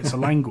 not it's a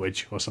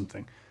language or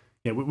something.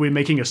 Yeah, we're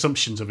making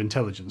assumptions of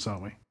intelligence,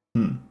 aren't we?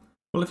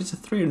 Well, if it's a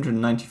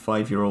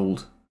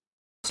 395-year-old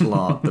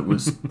Slaad that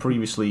was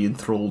previously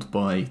enthralled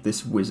by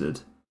this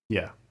wizard,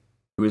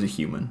 who is a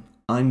human,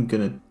 I'm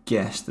going to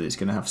guess that it's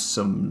going to have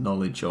some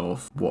knowledge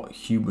of what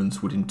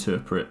humans would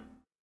interpret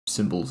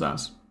symbols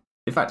as.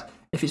 In fact,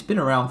 if it's been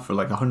around for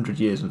like 100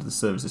 years under the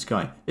surface of the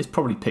sky, it's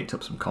probably picked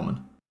up some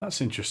common. That's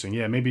interesting.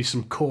 Yeah, maybe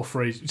some core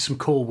phrase, some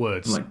core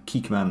words. Like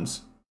key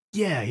commands.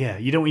 Yeah.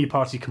 You don't want your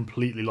party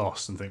completely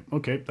lost and think,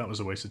 okay, that was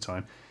a waste of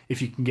time. If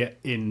you can get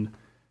in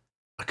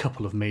a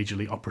couple of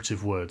majorly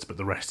operative words, but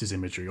the rest is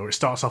imagery, or it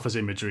starts off as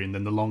imagery, and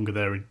then the longer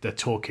they're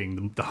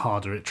talking, the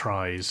harder it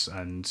tries,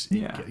 and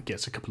it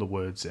gets a couple of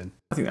words in.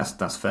 I think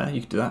that's fair. You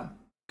could do that.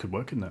 Could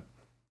work, couldn't it?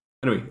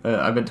 Anyway,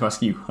 I meant to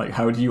ask you, like,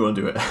 how do you want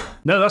to do it?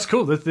 No, that's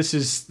cool. This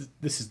is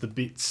the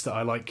bits that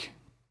I like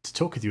to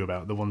talk with you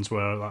about. The ones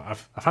where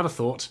I've had a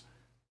thought,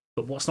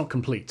 but what's not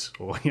complete,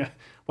 or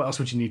what else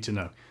would you need to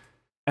know?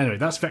 Anyway,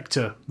 that's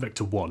Vector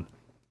 1.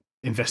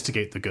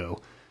 Investigate the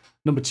girl.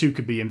 Number 2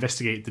 could be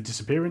investigate the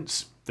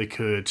disappearance. They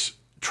could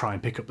try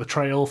and pick up the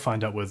trail,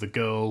 find out where the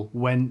girl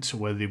went,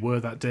 where they were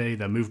that day,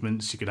 their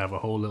movements. You could have a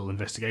whole little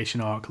investigation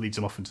arc, leads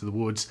them off into the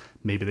woods.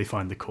 Maybe they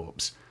find the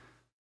corpse.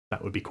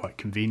 That would be quite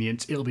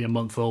convenient. It'll be a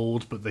month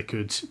old, but they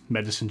could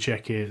medicine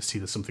check it, see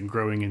there's something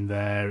growing in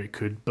there. It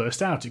could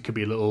burst out. It could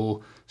be a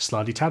little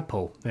slardy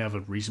tadpole. They have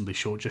a reasonably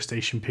short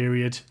gestation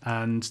period,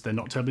 and they're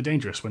not terribly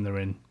dangerous when they're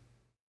in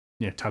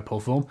tadpole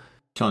form.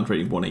 Challenge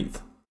rating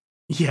 1/8.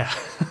 Yeah.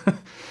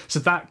 So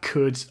that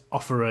could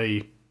offer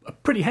a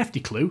pretty hefty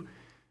clue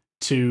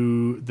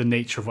to the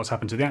nature of what's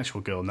happened to the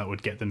actual girl, and that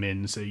would get them in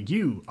and say,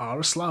 you are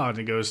a Slaad. And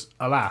it goes,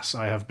 alas,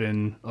 I have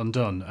been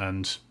undone,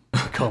 and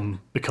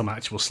become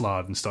actual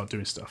Slaad and start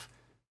doing stuff.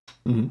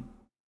 Mm-hmm.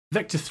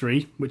 Vector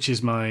 3, which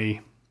is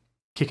my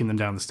kicking them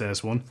down the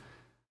stairs one,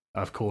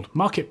 I've called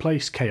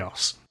Marketplace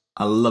Chaos.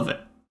 I love it.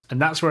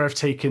 And that's where I've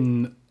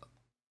taken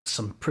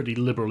some pretty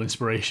liberal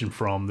inspiration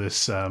from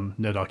this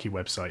Nerdarchy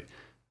website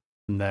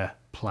and their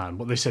plan.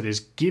 What they said is,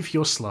 give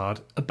your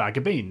Slaad a bag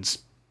of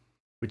beans,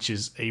 which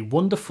is a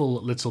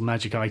wonderful little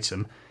magic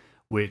item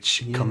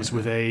which comes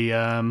with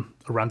a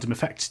random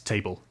effect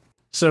table.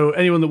 So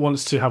anyone that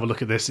wants to have a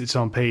look at this, it's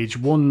on page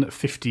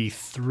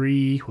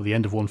 153, or the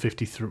end of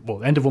 153,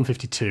 well, end of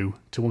 152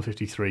 to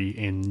 153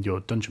 in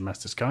your Dungeon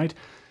Master's Guide.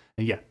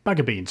 And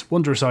bag of beans,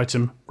 wondrous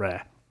item,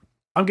 rare.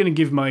 I'm going to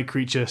give my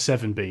creature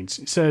 7 beans.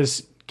 It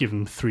says give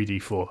them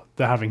 3d4.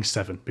 They're having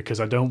 7 because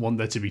I don't want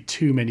there to be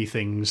too many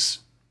things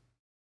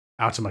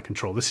out of my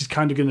control. This is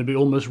kind of going to be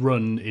almost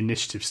run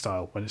initiative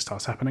style when it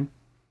starts happening.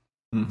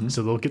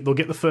 So they'll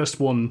get the first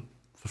one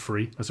for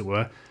free, as it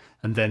were,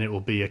 and then it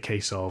will be a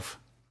case of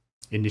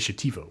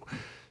initiativo.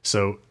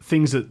 So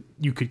things that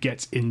you could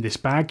get in this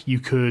bag, you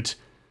could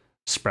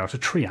sprout a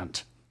tree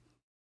ant.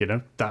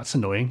 That's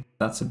annoying.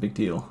 That's a big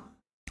deal.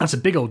 That's a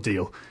big old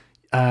deal.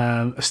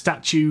 A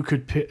statue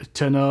could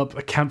turn up.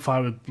 A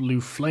campfire with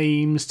blue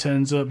flames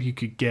turns up. You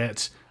could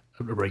get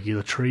a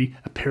regular tree.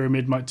 A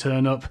pyramid might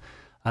turn up.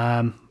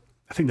 I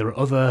think there are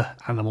other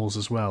animals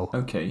as well.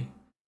 Okay.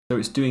 So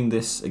it's doing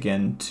this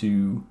again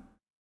to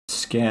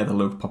scare the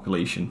local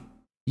population.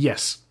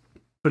 Yes.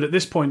 But at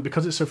this point,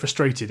 because it's so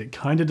frustrated, it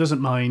kind of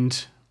doesn't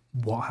mind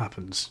what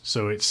happens.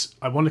 So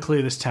I want to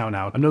clear this town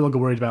out. I'm no longer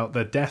worried about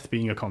their death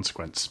being a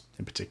consequence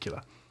in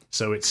particular.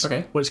 So it's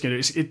what it's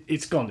going to do.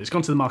 It's gone. It's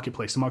gone to the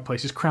marketplace. The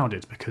marketplace is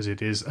crowded because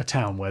it is a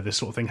town where this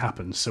sort of thing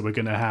happens. So we're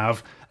going to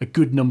have a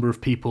good number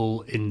of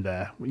people in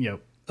there,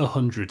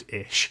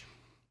 100-ish.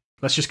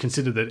 Let's just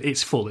consider that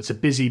it's full. It's a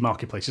busy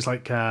marketplace. It's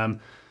like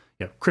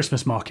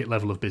Christmas market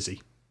level of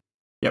busy.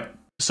 Yep.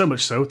 So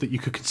much so that you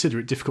could consider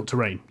it difficult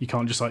terrain. You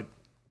can't just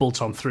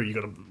bolt on through. You've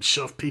got to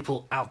shove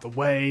people out the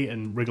way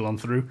and wriggle on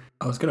through.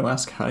 I was going to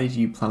ask, how do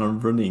you plan on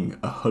running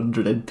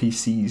 100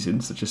 NPCs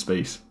in such a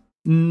space?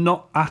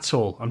 Not at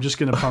all. I'm just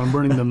going to plan on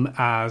running them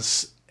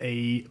as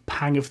a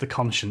pang of the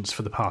conscience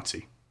for the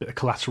party. Bit of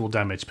collateral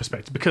damage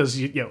perspective. Because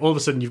all of a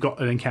sudden you've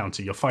got an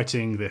encounter. You're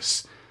fighting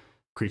this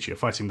creature. You're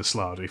fighting the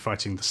Slaad. Or you're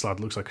fighting the Slaad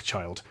that looks like a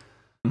child.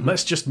 Mm-hmm.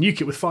 Let's just nuke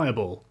it with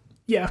fireball.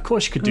 Yeah, of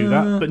course you could do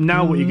that. But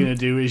now what you're going to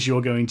do is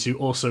you're going to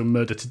also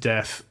murder to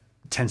death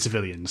 10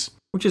 civilians.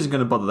 Which isn't going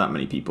to bother that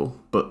many people.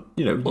 But,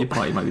 your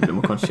party might be a bit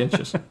more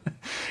conscientious.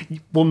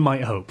 One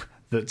might hope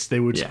that they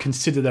would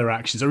consider their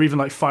actions, or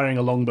even firing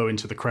a longbow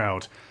into the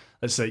crowd.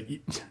 Let's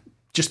say,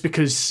 just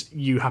because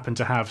you happen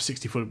to have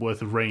 60 foot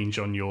worth of range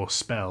on your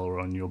spell or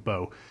on your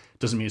bow,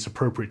 doesn't mean it's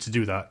appropriate to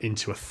do that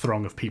into a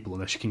throng of people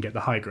unless you can get the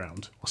high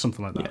ground or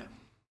something like that. Yeah.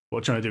 What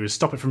we're trying to do is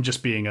stop it from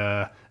just being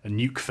a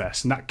nuke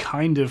fest, and that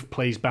kind of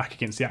plays back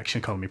against the action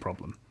economy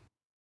problem.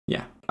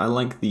 Yeah, I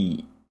like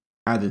the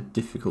added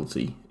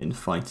difficulty in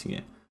fighting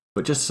it,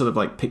 but just sort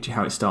of picture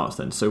how it starts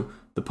then. So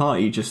the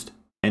party just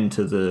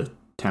enter the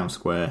town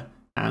square,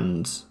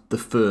 and the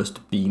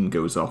first beam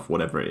goes off,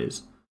 whatever it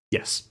is.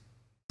 Yes.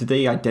 Did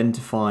they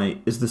identify...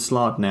 Is the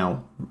Slaad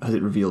now... Has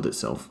it revealed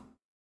itself?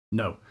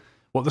 No.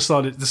 What the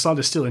Slaad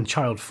is still in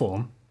child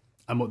form,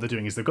 and what they're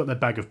doing is they've got their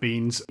bag of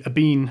beans. A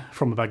bean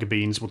from a bag of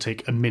beans will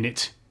take a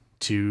minute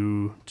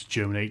to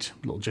germinate,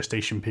 a little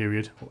gestation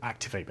period, or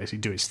activate, basically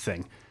do its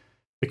thing.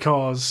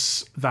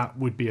 Because that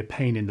would be a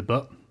pain in the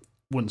butt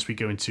once we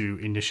go into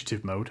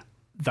initiative mode.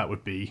 That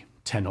would be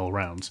 10 all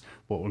rounds.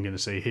 What I'm going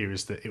to say here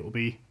is that it will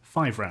be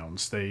 5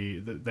 rounds.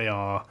 They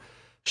are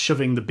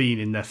shoving the bean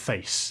in their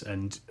face,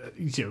 and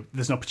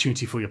there's an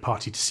opportunity for your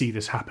party to see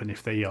this happen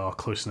if they are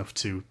close enough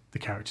to the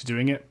character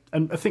doing it.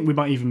 And I think we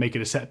might even make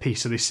it a set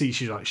piece, so they see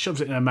she shoves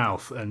it in her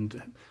mouth,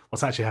 and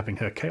what's actually happening,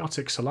 her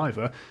chaotic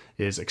saliva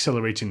is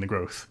accelerating the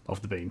growth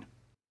of the bean.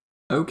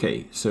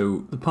 Okay,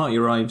 so the party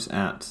arrives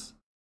at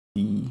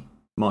the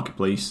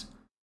marketplace.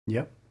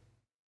 Yep.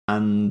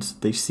 And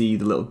they see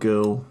the little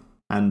girl,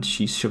 and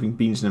she's shoving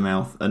beans in her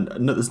mouth, and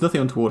there's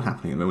nothing untoward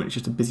happening at the moment. It's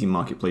just a busy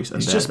marketplace,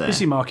 and it's just a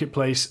busy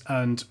marketplace,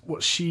 and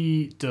what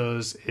she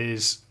does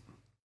is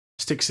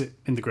sticks it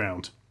in the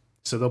ground.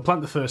 So they'll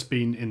plant the first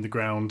bean in the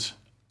ground,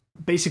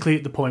 basically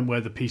at the point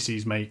where the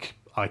PCs make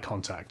eye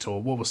contact,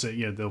 or what we'll say,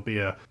 there'll be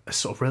a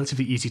sort of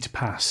relatively easy to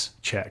pass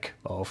check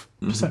of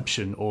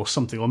perception or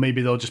something, or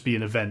maybe there'll just be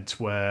an event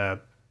where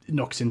it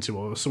knocks into,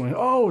 or someone,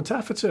 oh,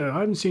 Taffeta,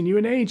 I haven't seen you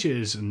in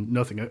ages, and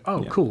nothing.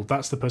 Oh, cool,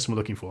 that's the person we're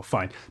looking for.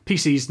 Fine.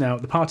 PCs now,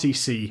 the party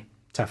see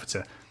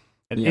Taffeta,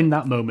 and in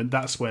that moment,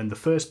 that's when the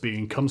first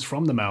bean comes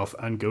from the mouth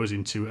and goes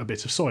into a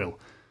bit of soil.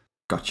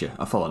 Gotcha,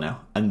 I follow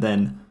now. And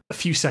then a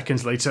few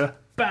seconds later,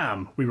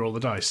 bam, we roll the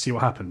dice, see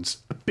what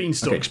happens. A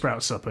beanstalk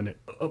sprouts up and it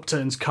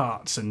upturns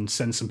carts and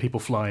sends some people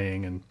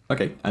flying. And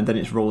okay, and then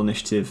it's roll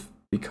initiative,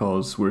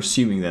 because we're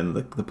assuming then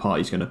that the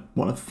party's going to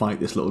want to fight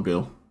this little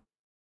girl.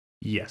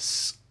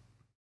 Yes.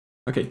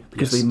 Okay,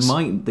 because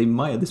they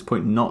might at this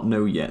point not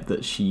know yet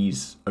that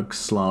she's a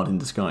Slaad in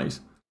disguise.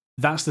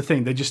 That's the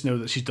thing, they just know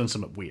that she's done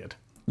something weird.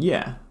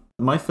 Yeah.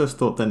 My first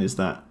thought then is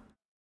that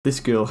this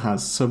girl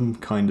has some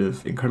kind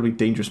of incredibly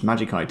dangerous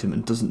magic item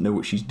and doesn't know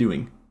what she's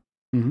doing.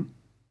 Mm-hmm.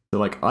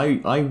 So,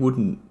 I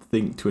wouldn't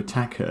think to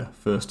attack her,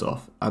 first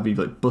off. I'd be,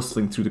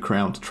 bustling through the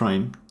crowd to try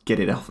and get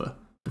it off her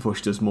before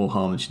she does more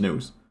harm than she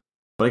knows.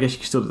 But I guess you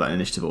can still do that in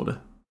initiative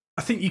order.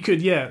 I think you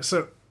could, yeah.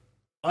 So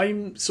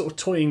I'm sort of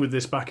toying with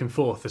this back and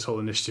forth, this whole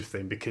initiative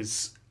thing,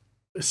 because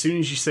as soon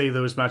as you say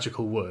those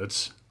magical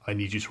words, I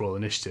need you to roll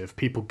initiative,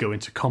 people go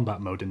into combat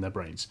mode in their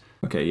brains.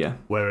 Okay, yeah.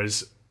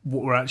 Whereas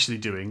what we're actually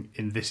doing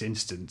in this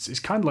instance is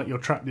kind of like your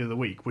trap the other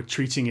week. We're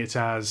treating it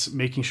as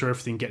making sure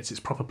everything gets its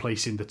proper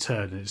place in the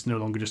turn, and it's no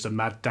longer just a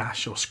mad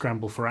dash or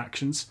scramble for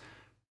actions.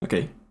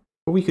 Okay.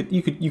 Well,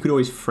 you could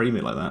always frame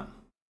it like that.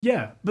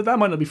 Yeah, but that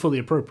might not be fully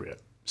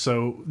appropriate.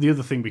 So the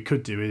other thing we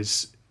could do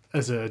is,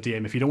 as a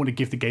DM, if you don't want to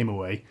give the game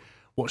away,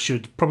 what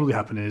should probably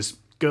happen is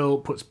girl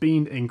puts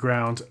bean in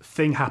ground,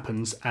 thing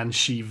happens, and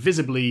she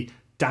visibly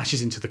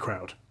dashes into the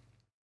crowd.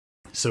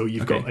 So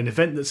you've got an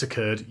event that's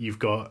occurred, you've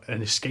got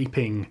an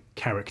escaping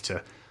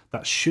character.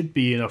 That should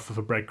be enough of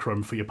a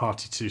breadcrumb for your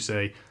party to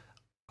say,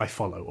 I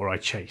follow or I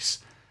chase.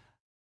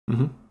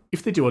 Mm-hmm.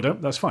 If they do or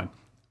don't, that's fine.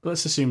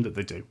 Let's assume that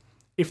they do.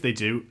 If they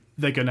do,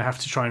 they're going to have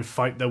to try and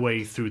fight their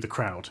way through the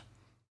crowd.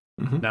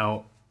 Mm-hmm.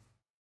 Now,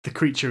 the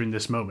creature in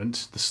this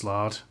moment, the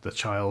Slaad, the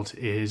child,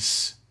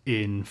 is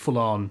in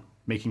full-on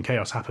making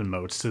chaos happen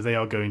mode. So they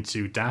are going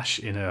to dash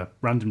in a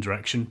random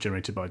direction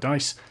generated by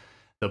dice.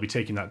 They'll be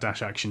taking that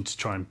dash action to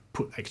try and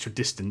put extra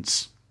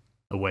distance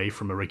away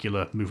from a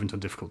regular movement on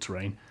difficult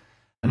terrain.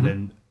 And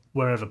then,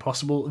 wherever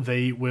possible,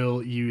 they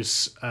will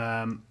use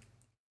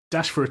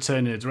dash for a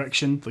turn in a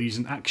direction. They'll use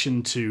an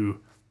action to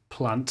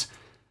plant,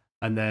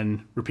 and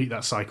then repeat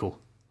that cycle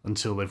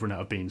until they've run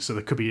out of beans. So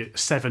there could be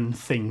 7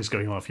 things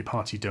going on if your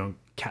party don't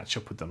catch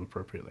up with them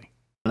appropriately.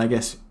 And I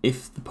guess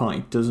if the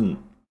party doesn't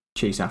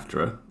chase after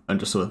her and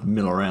just sort of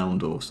mill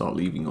around or start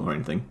leaving or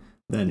anything,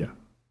 then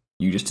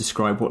you just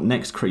describe what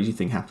next crazy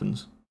thing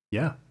happens.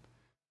 Yeah.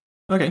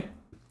 Okay.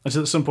 And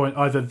so at some point,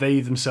 either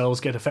they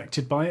themselves get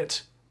affected by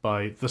it,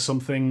 by the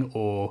something,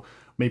 or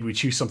maybe we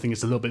choose something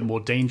that's a little bit more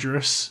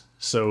dangerous.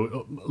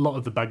 So a lot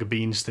of the bag of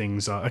beans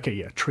things are,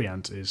 tree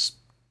ant is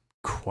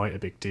quite a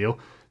big deal.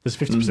 There's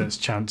a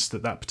 50% chance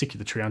that that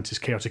particular tree ant is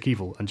chaotic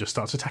evil and just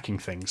starts attacking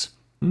things,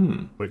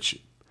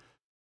 which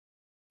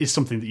is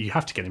something that you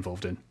have to get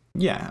involved in.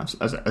 Yeah,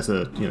 as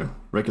a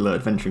regular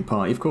adventuring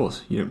party, of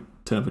course. You don't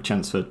turn up a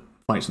chance to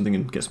fight something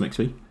and get some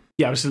XP.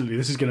 Yeah, absolutely.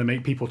 This is going to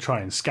make people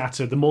try and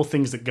scatter. The more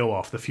things that go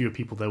off, the fewer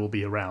people there will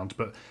be around.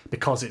 But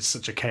because it's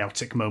such a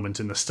chaotic moment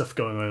and there's stuff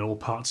going on in all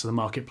parts of the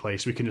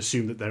marketplace, we can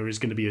assume that there is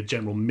going to be a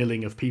general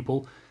milling of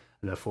people,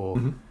 and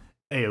therefore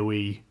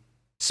AoE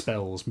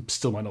spells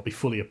still might not be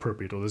fully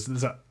appropriate, or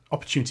there's that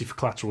opportunity for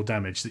collateral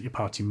damage that your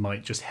party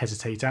might just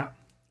hesitate at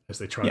as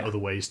they try other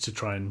ways to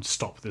try and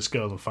stop this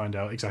girl and find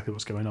out exactly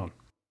what's going on.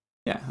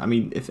 Yeah, I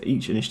mean, if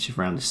each initiative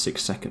round is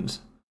 6 seconds,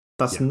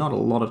 that's not a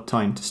lot of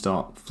time to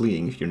start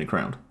fleeing if you're in a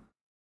crowd.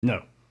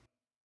 No.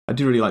 I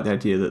do really like the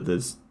idea that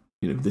there's,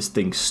 this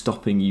thing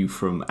stopping you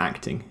from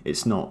acting.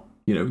 It's not,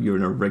 you're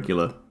in a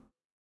regular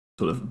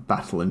sort of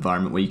battle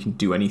environment where you can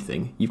do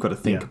anything. You've got to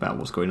think about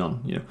what's going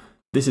on.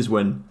 This is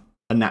when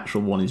a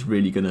natural one is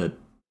really going to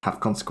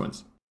have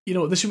consequence.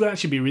 This would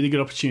actually be a really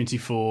good opportunity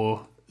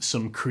for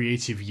some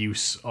creative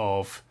use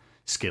of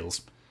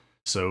skills.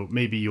 So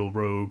maybe your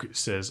rogue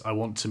says, I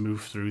want to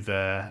move through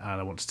there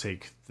and I want to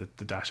take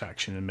the dash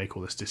action and make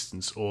all this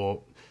distance.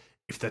 Or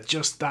if they're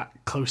just that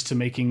close to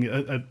making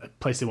a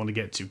place they want to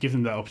get to, give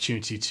them that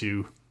opportunity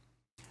to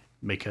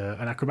make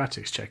an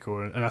acrobatics check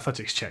or an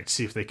athletics check to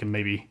see if they can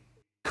maybe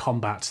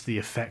combat the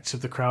effects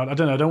of the crowd. I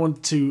don't know. I don't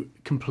want to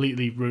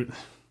completely...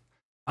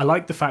 I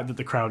like the fact that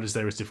the crowd is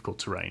there as difficult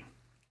terrain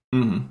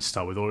to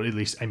start with, or at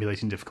least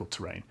emulating difficult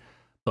terrain.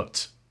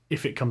 But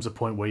if it comes a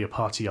point where your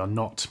party are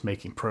not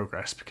making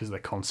progress because they're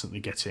constantly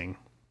getting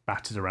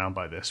battered around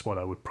by this, what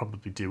I would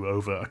probably do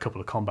over a couple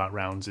of combat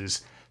rounds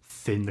is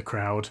thin the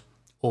crowd,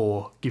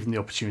 or give them the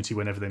opportunity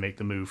whenever they make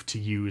the move to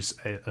use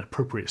an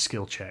appropriate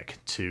skill check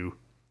to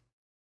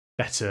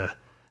better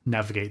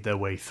navigate their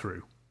way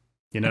through.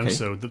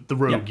 So the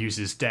rogue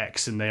uses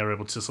dex and they are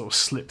able to sort of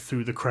slip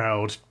through the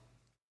crowd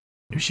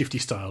shifty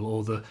style,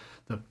 or the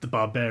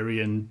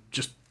barbarian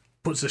just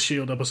puts a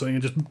shield up or something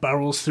and just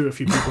barrels through a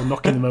few people,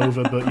 knocking them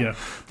over. But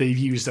they've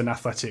used an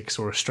athletics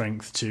or a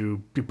strength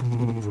to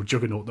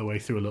juggernaut their way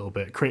through a little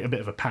bit, create a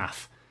bit of a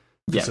path,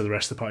 so the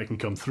rest of the party can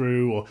come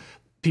through, or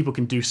people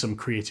can do some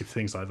creative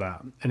things like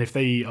that. And if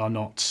they are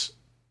not,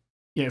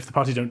 if the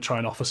party don't try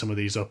and offer some of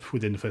these up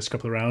within the first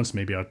couple of rounds,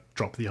 maybe I'd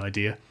drop the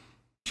idea.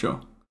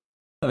 Sure,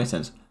 that makes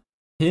sense.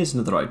 Here's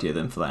another idea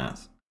then for that.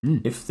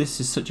 If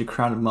this is such a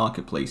crowded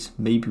marketplace,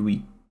 maybe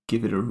we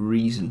give it a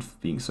reason for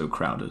being so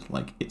crowded,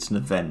 like it's an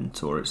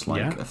event or it's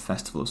like a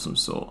festival of some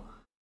sort,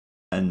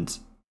 and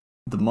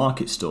the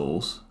market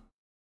stalls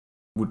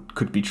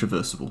could be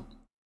traversable.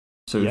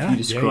 So if you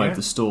describe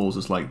the stalls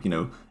as like,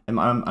 and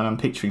I'm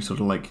picturing sort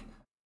of like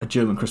a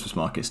German Christmas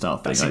market style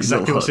thing. That's like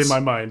exactly what's in my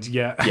mind.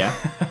 Yeah.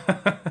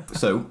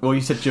 So, well,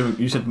 you said German,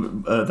 you said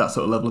that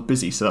sort of level of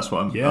busy, so that's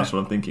what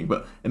I'm thinking.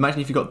 But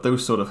imagine if you got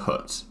those sort of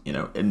huts,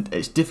 and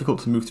it's difficult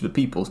to move through the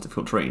people, it's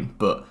difficult terrain,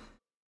 but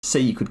say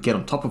you could get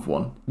on top of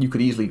one, you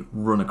could easily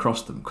run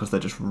across them because they're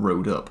just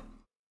rowed up.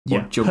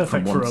 Or jump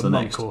from one to the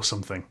next. Or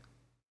something.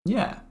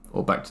 Yeah,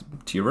 or back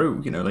to your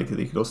rogue. Like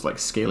they could also like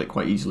scale it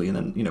quite easily and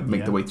then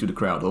make their way through the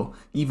crowd, or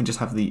even just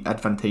have the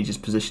advantageous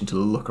position to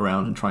look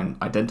around and try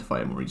and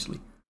identify it more easily.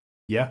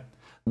 Yeah.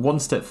 One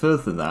step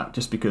further than that,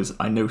 just because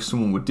I know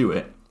someone would do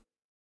it.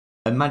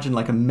 Imagine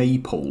like a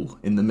maypole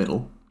in the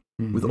middle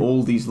with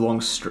all these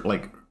long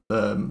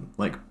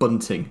like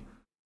bunting,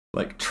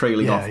 like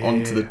trailing off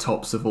onto the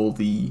tops of all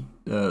the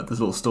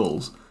little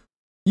stalls.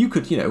 You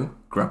could,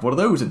 grab one of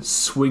those and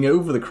swing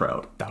over the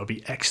crowd. That would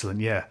be excellent.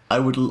 Yeah, I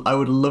would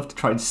love to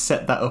try and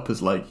set that up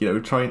as like,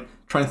 try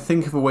and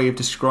think of a way of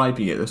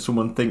describing it that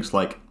someone thinks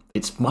like,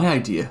 it's my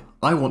idea.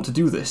 I want to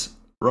do this.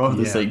 rather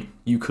than saying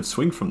you could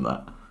swing from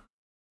that.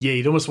 Yeah,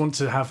 you'd almost want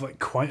to have like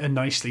quite a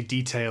nicely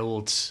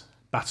detailed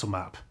battle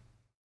map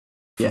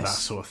for that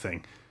sort of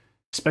thing.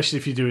 Especially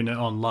if you're doing it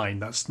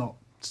online, it's not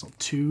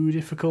too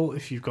difficult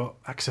if you've got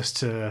access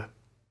to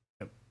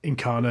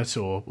Incarnate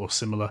or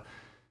similar.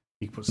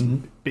 You can put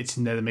some bits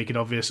in there that make it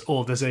obvious.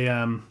 Or there's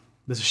a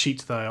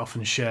sheet that I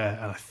often share,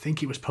 and I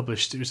think it was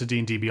published. It was a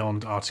D&D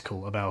Beyond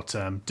article about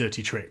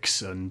dirty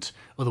tricks and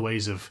other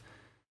ways of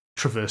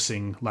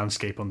traversing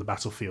landscape on the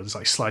battlefield. It's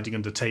like sliding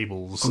under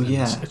tables and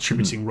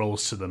attributing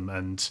rolls to them,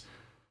 and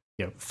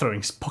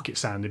throwing pocket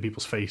sand in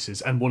people's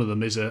faces. And one of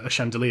them is a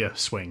chandelier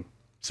swing.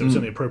 So it's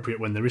only appropriate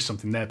when there is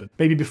something there. But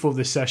maybe before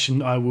this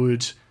session, I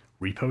would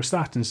repost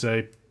that and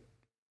say,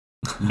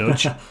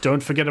 nudge,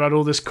 don't forget about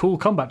all this cool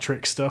combat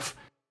trick stuff.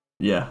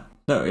 Yeah.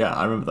 No, yeah,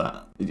 I remember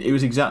that. It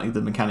was exactly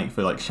the mechanic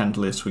for like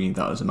chandelier swinging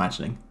that I was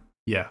imagining.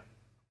 Yeah.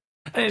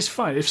 And it's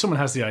fine. If someone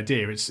has the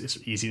idea, it's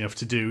easy enough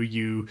to do.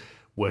 You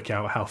work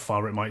out how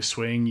far it might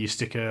swing. You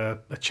stick a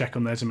check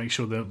on there to make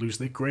sure they don't lose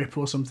their grip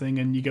or something,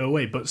 and you go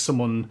away. But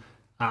someone,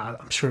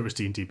 I'm sure it was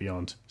D&D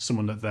Beyond,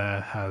 someone that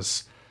there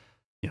has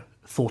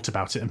thought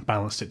about it and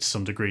balanced it to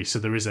some degree. So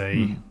there is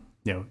a,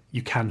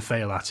 you can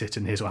fail at it,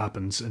 and here's what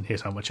happens, and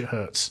here's how much it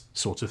hurts,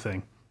 sort of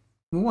thing.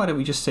 Well, why don't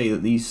we just say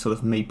that these sort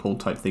of maypole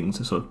type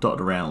things are sort of dotted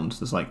around?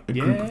 There's like a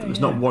group of them. There's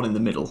not one in the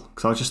middle.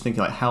 Because I was just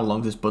thinking, like, how long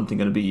is this bunting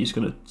going to be? You're just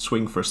going to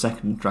swing for a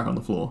second and drag on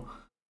the floor.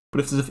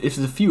 But if there's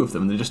a few of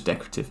them and they're just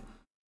decorative,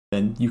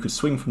 then you could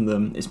swing from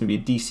them. It's maybe a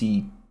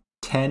DC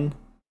 10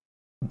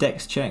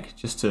 dex check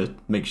just to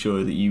make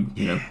sure that you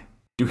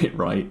do it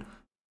right.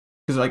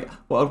 Because like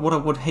what I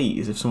would hate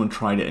is if someone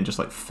tried it and just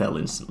like fell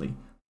instantly,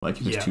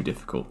 like if it's too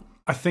difficult.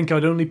 I think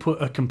I'd only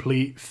put a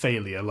complete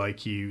failure,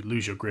 like you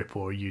lose your grip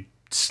or you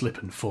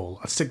slip and fall.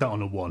 I'd stick that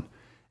on a 1.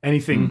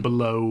 Anything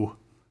below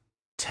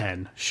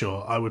 10,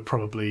 sure, I would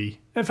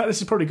probably... In fact,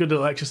 this is probably a good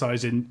little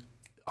exercise in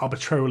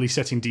arbitrarily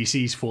setting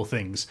DCs for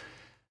things.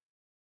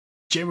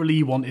 Generally,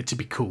 you want it to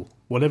be cool.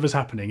 Whatever's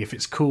happening, if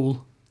it's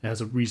cool, it has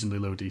a reasonably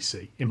low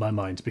DC, in my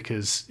mind,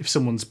 because if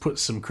someone's put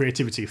some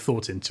creativity,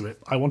 thought into it,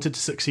 I want it to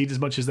succeed as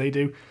much as they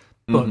do,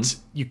 but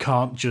you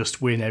can't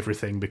just win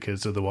everything,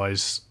 because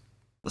otherwise...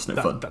 That's no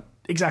fun.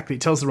 Exactly,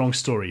 it tells the wrong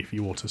story if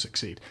you want to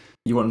succeed.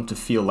 You want them to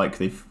feel like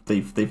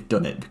they've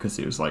done it, because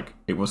it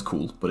was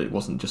cool, but it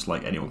wasn't just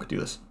like anyone could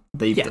do this.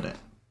 They've done it.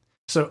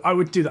 So I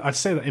would do that. I'd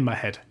say that in my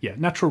head. Yeah,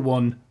 natural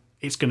 1,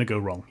 it's going to go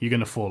wrong. You're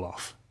going to fall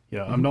off.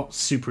 Yeah, I'm not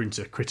super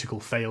into critical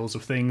fails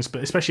of things,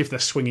 but especially if they're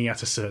swinging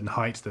at a certain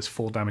height, there's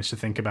fall damage to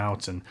think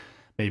about, and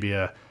maybe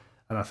an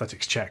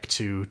athletics check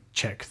to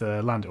check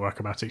the land or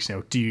acrobatics.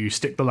 Do you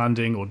stick the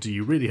landing, or do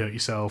you really hurt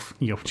yourself?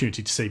 The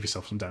opportunity to save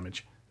yourself some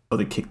damage. Or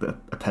they kick a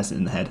peasant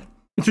in the head.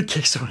 They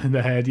kick someone in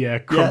the head,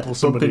 crumple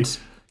somebody.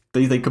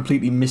 They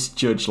completely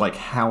misjudge like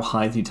how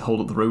high they need to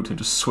hold up the rope and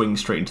just swing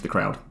straight into the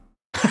crowd.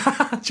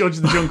 George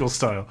of the Jungle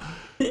style.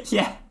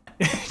 Yeah.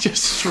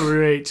 Just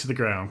straight to the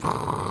ground.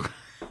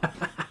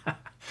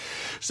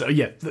 So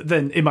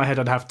then in my head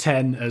I'd have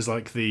 10 as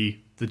like the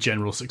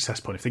general success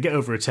point. If they get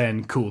over a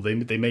 10, cool,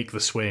 they make the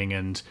swing,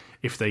 and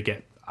if they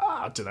get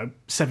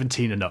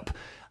 17 and up,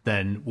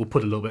 then we'll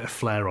put a little bit of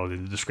flair on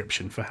in the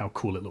description for how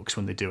cool it looks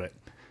when they do it.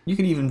 You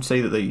can even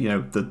say that they,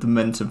 the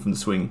momentum from the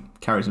swing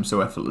carries them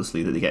so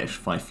effortlessly that they get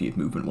 5 feet of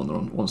movement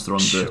once they're on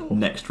the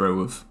next row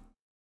of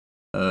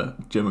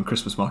German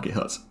Christmas market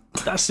huts.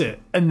 That's it.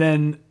 And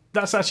then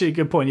that's actually a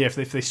good point. Yeah,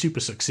 if they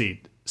super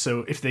succeed.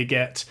 So if they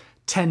get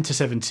 10 to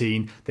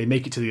 17, they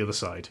make it to the other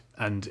side,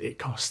 and it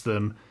costs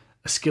them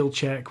a skill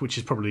check, which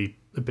is probably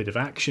a bit of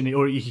action,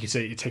 or you could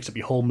say it takes up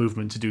your whole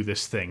movement to do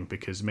this thing,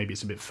 because maybe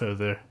it's a bit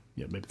further.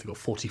 Maybe they've got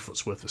 40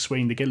 foot's worth of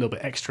swing. They get a little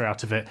bit extra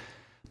out of it,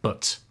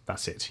 but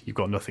that's it. You've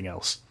got nothing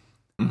else.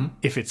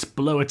 If it's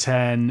below a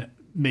 10,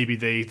 maybe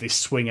they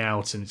swing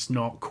out and it's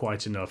not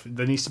quite enough.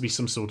 There needs to be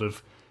some sort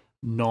of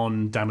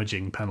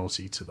non-damaging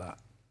penalty to that.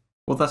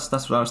 Well, that's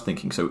what I was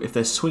thinking. So if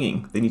they're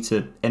swinging, they need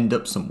to end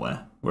up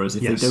somewhere. Whereas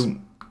if they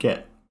don't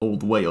get all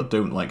the way or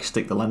don't like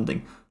stick the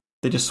landing,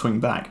 they just swing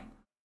back.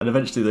 And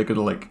eventually they're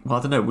going to I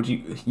don't know,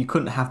 you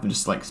couldn't have them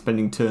just like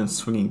spending turns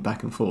swinging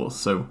back and forth.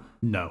 So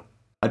no.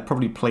 I'd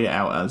probably play it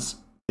out as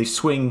they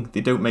swing,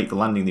 they don't make the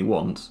landing they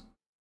want,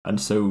 and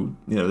so,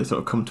 they sort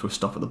of come to a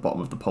stop at the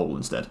bottom of the pole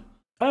instead.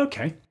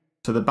 Okay.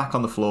 So they're back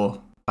on the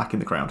floor, back in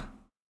the crowd.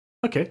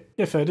 Okay,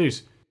 yeah, fair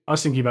dues. I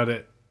was thinking about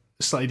it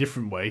a slightly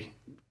different way,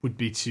 would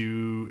be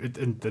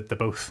and they're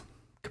both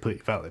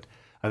completely valid.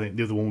 I think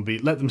the other one would be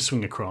let them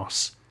swing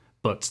across,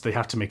 but they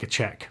have to make a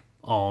check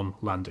on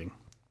landing,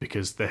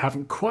 because they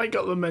haven't quite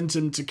got the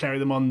momentum to carry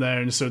them on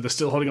there, and so they're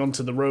still holding on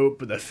to the rope,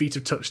 but their feet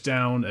have touched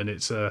down, and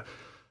it's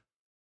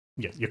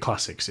your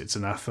classics. It's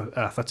an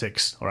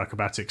athletics or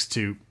acrobatics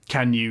to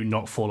can you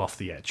not fall off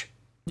the edge?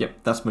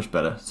 Yep, that's much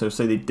better. So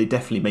they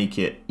definitely make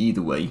it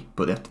either way,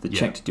 but they have to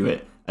check to do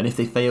it. And if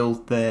they fail,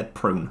 they're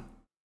prone,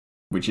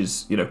 which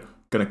is, going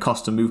to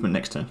cost a movement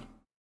next turn.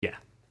 Yeah,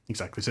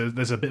 exactly. So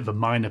there's a bit of a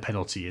minor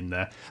penalty in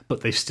there,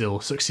 but they've still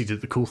succeeded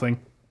at the cool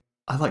thing.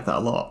 I like that a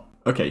lot.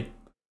 Okay,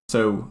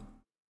 so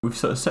we've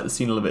sort of set the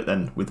scene a little bit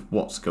then with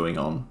what's going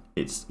on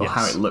or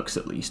how it looks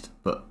at least.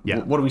 But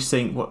what are we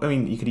saying? I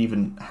mean, you could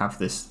even have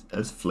this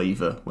as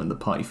flavour when the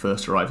party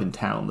first arrive in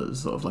town.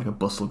 There's sort of like a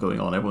bustle going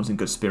on. Everyone's in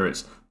good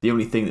spirits. The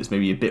only thing that's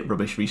maybe a bit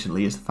rubbish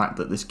recently is the fact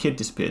that this kid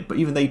disappeared, but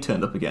even they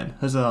turned up again.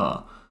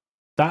 Huzzah!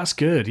 That's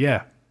good.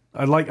 Yeah,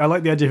 I like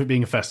the idea of it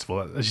being a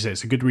festival. As you say,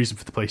 it's a good reason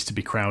for the place to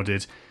be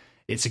crowded.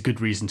 It's a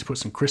good reason to put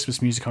some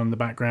Christmas music on in the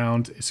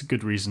background. It's a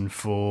good reason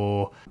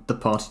for the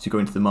party to go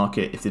into the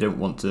market if they don't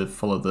want to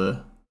follow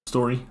the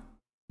story.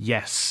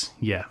 Yes,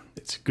 yeah,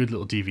 it's a good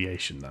little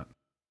deviation, that.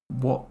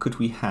 What could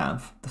we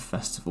have the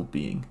festival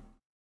being?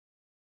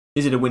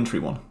 Is it a wintry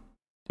one?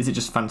 Is it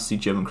just fantasy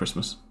German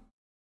Christmas?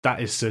 That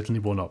is certainly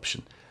one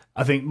option.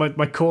 I think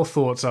my core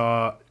thoughts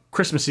are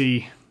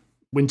Christmassy,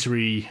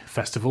 wintry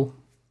festival,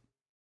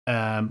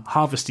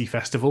 harvesty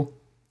festival,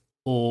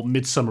 or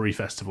midsummery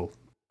festival.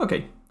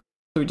 Okay,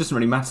 so it doesn't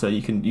really matter.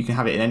 You can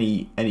have it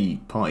in any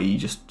party. You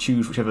just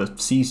choose whichever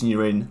season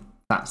you're in.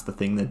 That's the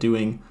thing they're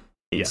doing.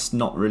 It's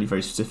not really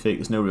very specific.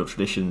 There's no real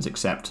traditions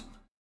except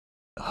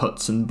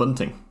huts and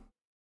bunting.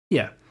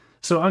 Yeah.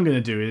 So what I'm going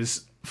to do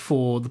is,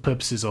 for the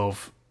purposes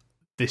of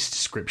this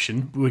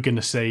description, we're going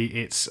to say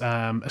it's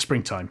a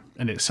springtime,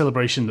 and it's a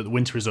celebration that the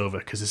winter is over,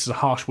 because this is a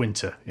harsh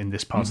winter in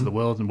this part of the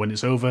world, and when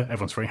it's over,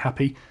 everyone's very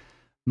happy.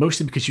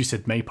 Mostly because you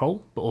said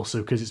maypole, but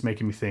also because it's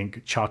making me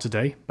think Charter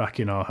Day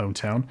back in our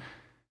hometown.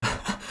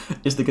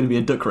 Is there going to be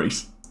a duck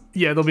race?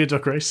 Yeah, there'll be a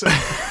duck race.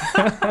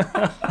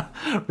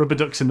 Rubber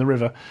ducks in the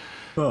river.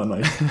 Oh,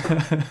 nice.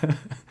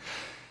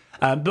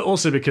 But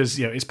also because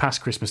it's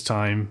past Christmas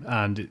time,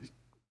 and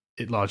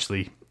it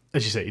largely,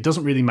 as you say, it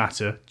doesn't really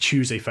matter.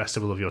 Choose a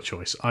festival of your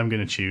choice. I'm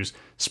going to choose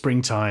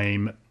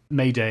springtime,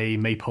 May Day,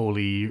 Maypole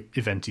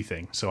eventy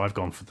thing. So I've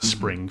gone for the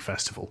spring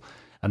festival,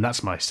 and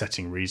that's my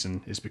setting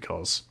reason, is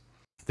because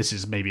this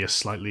is maybe a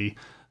slightly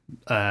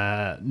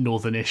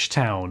northern-ish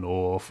town,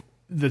 or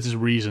there's a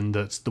reason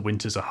that the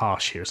winters are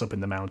harsh here. It's up in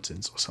the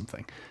mountains or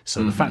something.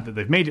 So the fact that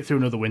they've made it through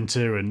another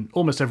winter and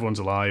almost everyone's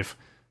alive,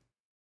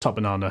 top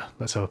banana,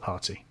 let's have a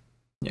party.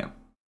 Yeah.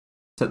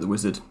 Said the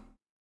wizard.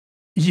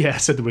 Yeah,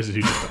 said the wizard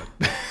who just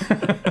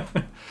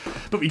died.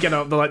 But we get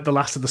out the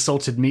last of the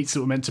salted meats that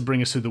were meant to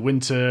bring us through the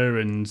winter,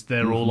 and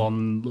they're all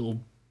on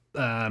little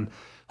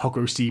hog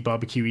roasty,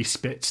 barbecuey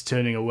spits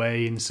turning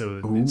away, and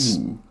so it's...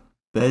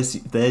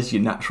 There's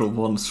your natural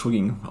one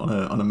swinging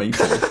on a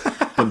maple.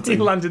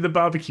 You land in the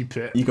barbecue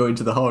pit. You go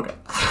into the hog.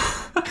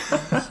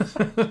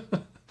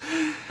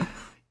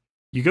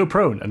 You go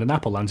prone, and an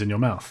apple lands in your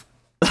mouth.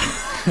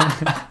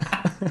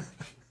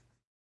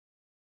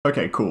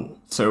 Okay, cool.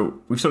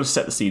 So we've sort of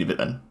set the scene a bit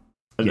then,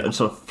 and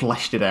sort of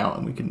fleshed it out,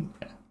 and we can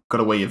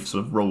got a way of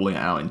sort of rolling it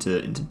out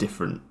into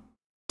different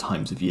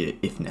times of year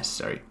if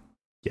necessary.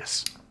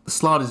 Yes. The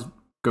Slaad is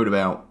going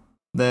about.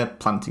 They're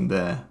planting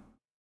their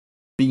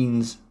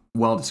beans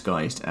while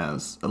disguised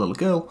as a little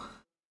girl.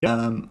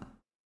 Yep.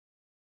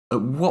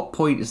 At what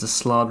point is the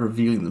Slaad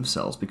revealing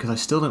themselves? Because I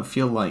still don't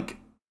feel like...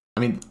 I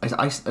mean,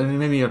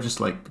 maybe I'm just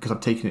like... Because I've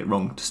taken it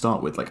wrong to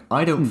start with. Like,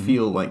 I don't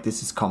feel like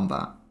this is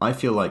combat. I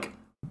feel like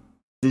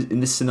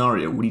in this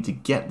scenario, we need to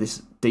get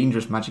this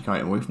dangerous magic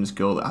item away from this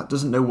girl that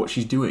doesn't know what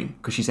she's doing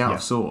because she's out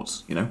of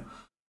sorts,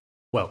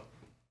 Well,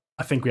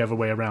 I think we have a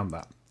way around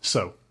that.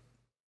 So,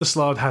 the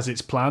Slaad has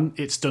its plan.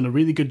 It's done a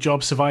really good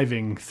job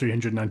surviving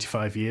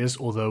 395 years,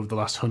 although the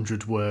last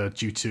 100 were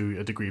due to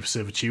a degree of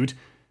servitude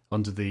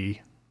under the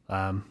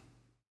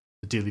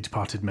dearly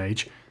departed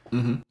mage.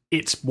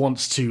 It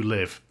wants to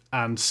live,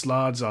 and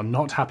Slaads are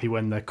not happy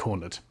when they're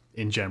cornered.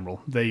 In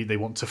general, they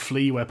want to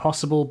flee where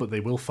possible, but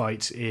they will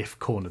fight if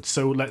cornered.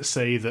 So let's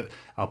say that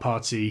our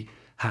party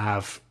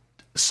have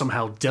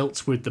somehow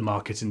dealt with the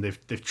market, and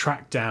they've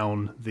tracked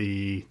down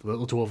the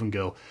little dwarven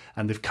girl,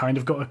 and they've kind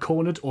of got her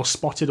cornered or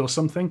spotted or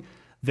something.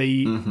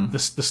 The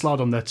Slaad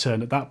on their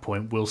turn at that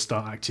point will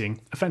start acting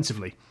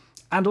offensively.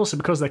 And also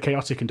because they're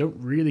chaotic and don't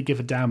really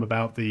give a damn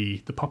about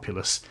the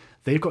populace,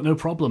 they've got no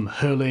problem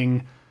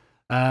hurling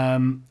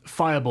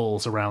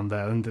fireballs around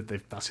there, and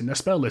that's in their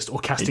spell list, or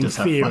casting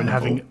fear and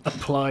having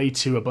apply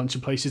to a bunch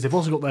of places. They've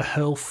also got their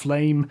hurl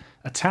flame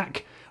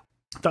attack.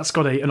 That's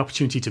got an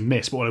opportunity to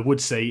miss, but what I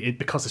would say,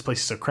 because this place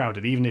is so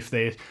crowded, even if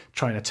they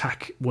try and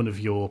attack one of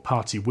your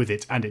party with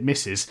it and it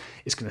misses,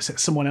 it's going to set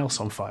someone else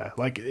on fire.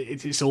 Like,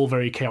 it's all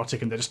very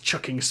chaotic, and they're just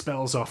chucking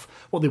spells off.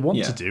 What they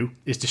want to do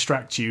is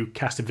distract you,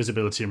 cast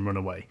invisibility, and run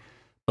away.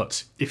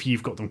 But if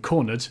you've got them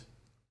cornered,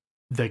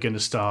 they're going to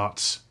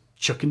start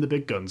chucking the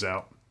big guns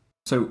out.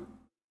 So,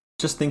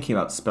 just thinking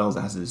about the spells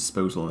it has at its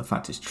disposal and the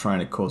fact it's trying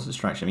to cause a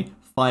distraction. I mean,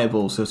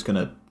 fireball's just going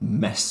to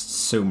mess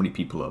so many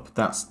people up.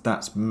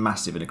 That's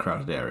massive in a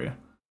crowded area.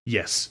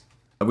 Yes.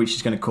 Which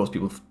is going to cause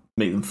people,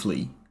 make them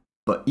flee.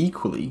 But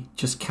equally,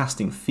 just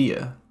casting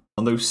fear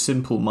on those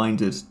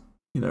simple-minded,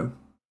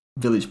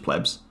 village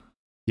plebs.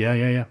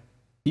 Yeah.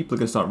 People are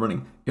going to start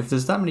running. If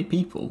there's that many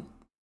people,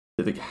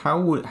 they think,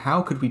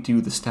 how could we do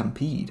the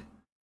stampede?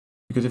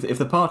 Because if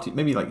the party,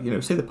 maybe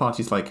say the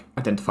party's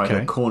identified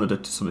and cornered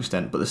to some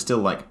extent, but there's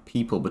still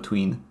people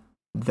between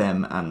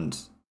them and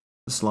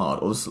the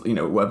Slaad,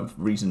 or whatever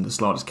reason the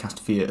Slaad has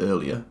cast fear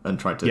earlier and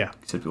tried to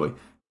set people away.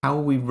 How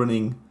are we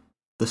running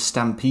the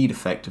stampede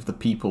effect of the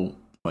people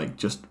like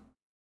just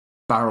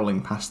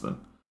barreling past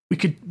them. We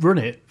could run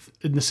it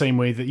in the same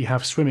way that you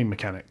have swimming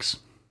mechanics.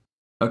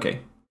 Okay.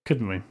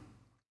 Couldn't we? Okay.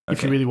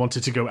 If you really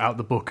wanted to go out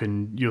the book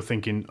and you're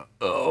thinking,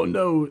 oh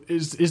no,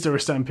 is there a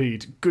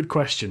stampede? Good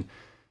question.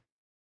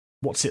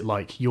 What's it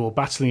like? You're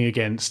battling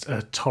against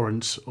a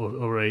torrent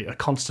or a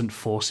constant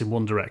force in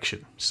one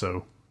direction.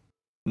 So,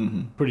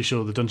 pretty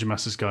sure the Dungeon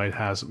Master's Guide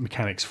has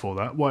mechanics for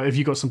that. Why, have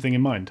you got something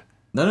in mind?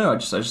 No, I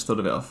just thought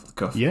of it off the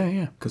cuff.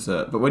 Yeah.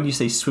 But when you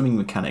say swimming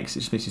mechanics,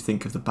 it just makes you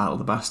think of the Battle of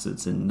the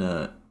Bastards in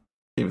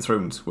Game of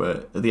Thrones, where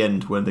at the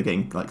end, when they're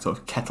getting like sort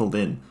of kettled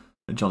in,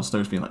 and Jon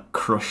Snow's being like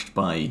crushed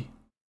by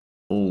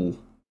all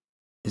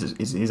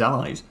his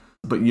allies.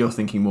 But you're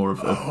thinking more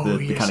of the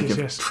mechanic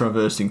of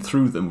traversing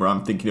through them, where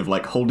I'm thinking of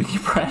like holding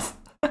your breath.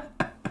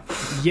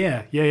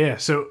 Yeah.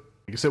 So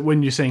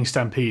when you're saying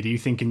stampede, are you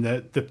thinking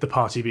that the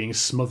party being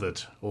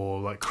smothered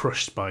or like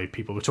crushed by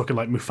people? We're talking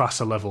like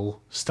Mufasa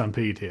level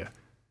stampede here.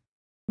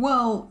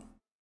 Well,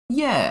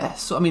 yeah.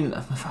 So I mean,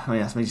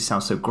 that makes it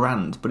sound so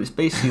grand, but it's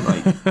basically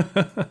like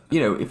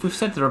if we've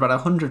said there are about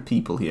 100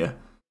 people here,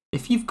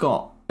 if you've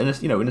got in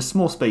a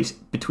small space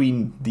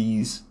between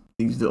these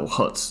little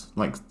huts,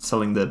 like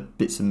selling the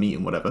bits of meat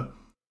and whatever.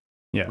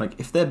 Yeah. Like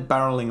if they're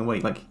barreling away,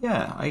 like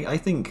I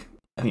think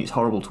it's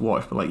horrible to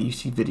watch, but like you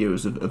see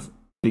videos of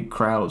big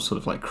crowds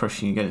sort of like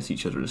crushing against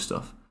each other and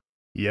stuff.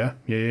 Yeah.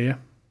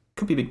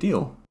 Could be a big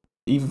deal,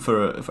 even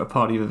for a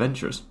party of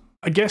adventurers.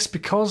 I guess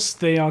because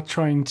they are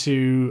trying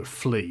to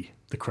flee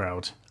the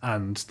crowd,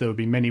 and there would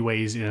be many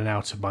ways in and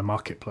out of my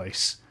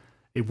marketplace.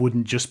 It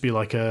wouldn't just be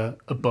like a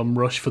bum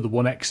rush for the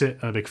one exit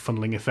and a big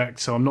funneling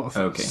effect. So I'm not.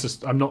 Okay.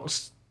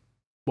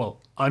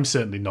 Well, I'm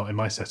certainly not in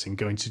my setting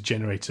going to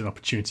generate an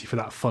opportunity for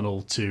that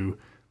funnel to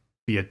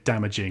be a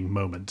damaging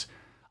moment.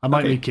 I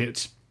might make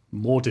it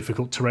more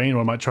difficult terrain,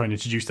 or I might try and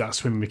introduce that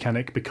swimming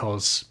mechanic,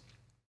 because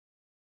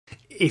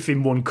if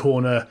in one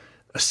corner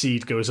a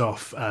seed goes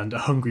off and a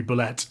hungry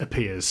bullet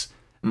appears,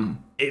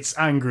 it's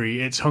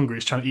angry, it's hungry,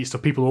 it's trying to eat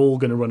stuff, people are all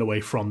going to run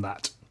away from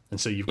that. And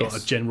so you've got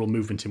a general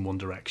movement in one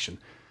direction.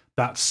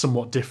 That's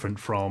somewhat different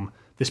from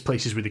this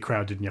place is really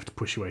crowded and you have to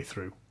push your way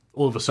through.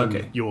 All of a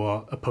sudden, you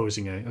are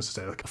opposing a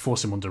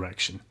force in one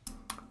direction.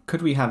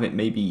 Could we have it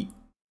maybe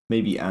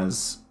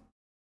as,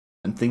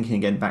 and thinking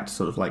again back to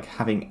sort of like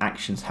having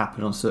actions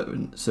happen on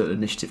certain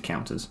initiative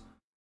counters?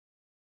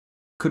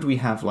 Could we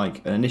have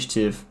like an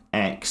initiative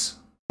X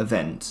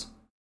event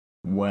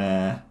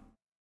where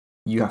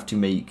you have to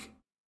make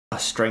a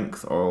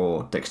strength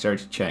or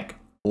dexterity check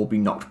or be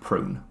knocked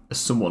prone as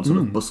someone sort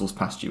of bustles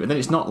past you? And then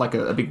it's not like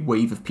a big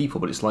wave of people,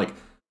 but it's like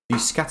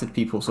these scattered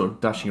people sort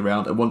of dashing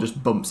around, and one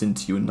just bumps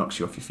into you and knocks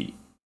you off your feet.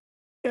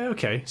 Yeah,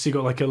 okay. So you've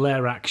got like a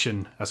lair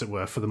action, as it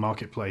were, for the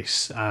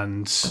marketplace,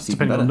 and That's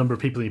depending on the number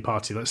of people in your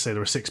party, let's say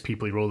there are 6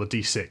 people, you roll a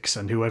d6,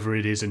 and whoever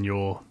it is in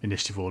your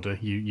initiative order,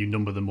 you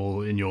number them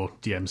all in your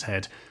DM's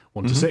head,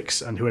 1 to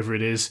 6, and whoever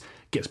it is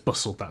gets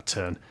bustled that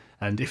turn.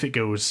 And if it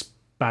goes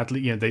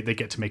badly, they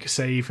get to make a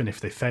save, and if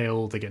they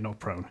fail, they get knocked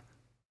prone.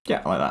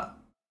 Yeah, I like that.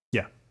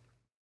 Yeah.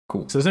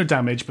 Cool. So there's no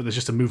damage, but there's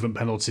just a movement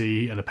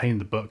penalty and a pain in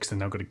the butt, 'cause they've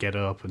now got to get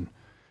up, and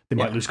they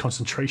might lose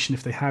concentration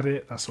if they had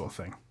it, that sort of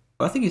thing.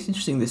 I think it's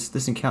interesting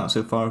this encounter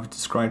so far I've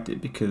described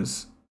it,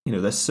 because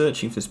they're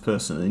searching for this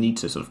person and they need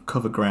to sort of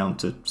cover ground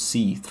to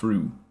see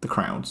through the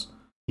crowds.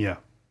 Yeah.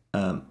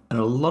 And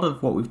a lot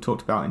of what we've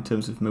talked about in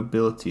terms of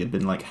mobility had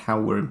been like how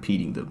we're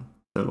impeding them.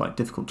 So like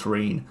difficult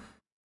terrain,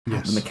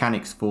 the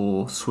mechanics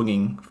for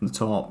swinging from the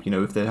top,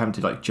 if they're having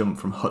to like jump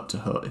from hut to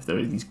hut, if there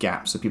are these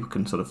gaps so people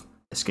can sort of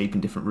escape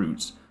in different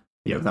routes.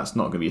 That's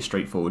not going to be a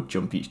straightforward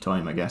jump each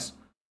time, I guess.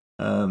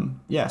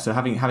 So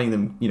having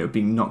them,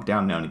 being knocked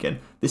down now and again,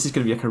 this is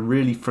going to be like a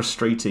really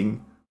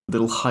frustrating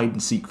little hide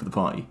and seek for the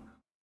party.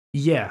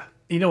 Yeah,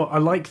 you know what? I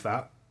like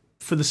that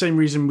for the same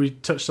reason we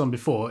touched on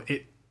before.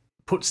 It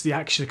puts the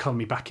action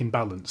economy back in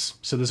balance.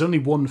 So there's only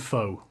one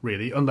foe,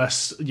 really,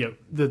 unless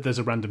there's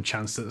a random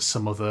chance that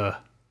some other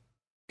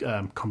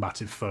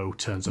combative foe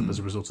turns up as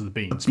a result of the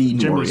beans.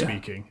 Generally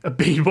speaking, a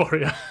bean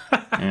warrior.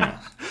 Yeah.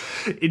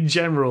 In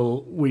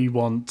general, we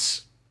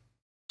want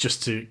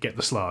just to get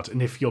the Slaad.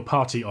 And if your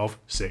party of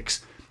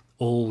 6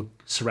 all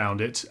surround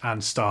it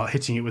and start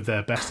hitting it with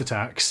their best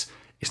attacks,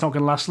 it's not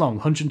going to last long.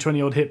 120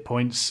 odd hit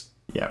points.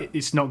 Yeah.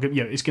 It's not good.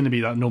 It's going to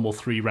be that normal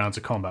 3 rounds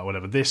of combat,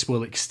 whatever. This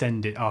will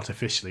extend it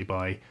artificially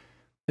by,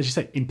 as you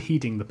say,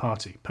 impeding the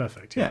party.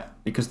 Perfect. Yeah,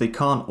 because they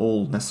can't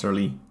all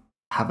necessarily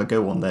have a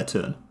go on their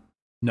turn.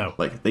 No.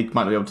 Like, they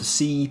might not be able to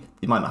see,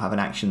 they might not have an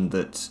action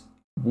that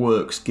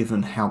works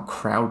given how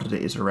crowded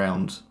it is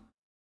around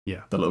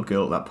the little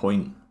girl at that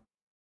point.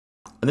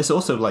 And this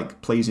also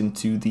like plays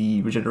into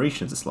the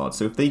regeneration of the Slaad.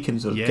 So if they can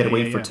sort of get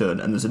away for a turn,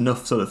 and there's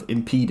enough sort of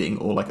impeding,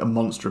 or like a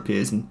monster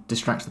appears and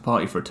distracts the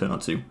party for a turn or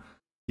 2,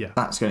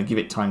 that's going to give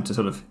it time to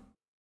sort of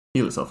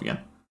heal itself again.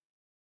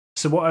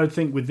 So what I would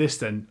think with this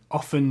then,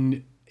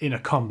 often in a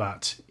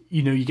combat,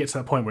 you get to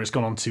that point where it's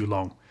gone on too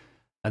long.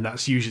 And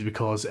that's usually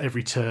because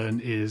every turn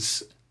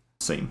is...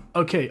 Same.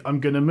 Okay, I'm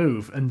going to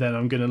move, and then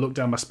I'm going to look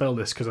down my spell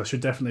list, because I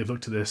should definitely have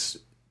looked at this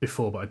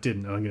before, but I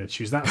didn't. And I'm going to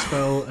choose that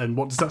spell. And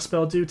what does that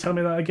spell do? Tell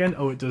me that again.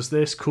 Oh, it does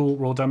this. Cool.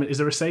 Roll damage. Is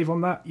there a save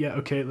on that? Yeah,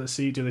 okay, let's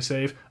see. Do they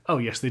save? Oh,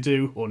 yes, they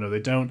do. Or no, they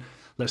don't.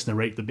 Let's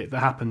narrate the bit that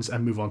happens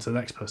and move on to the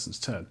next person's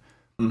turn.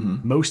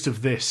 Most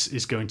of this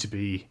is going to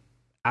be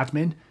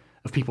admin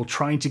of people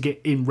trying to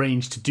get in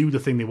range to do the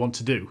thing they want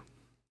to do.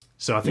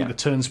 So I think the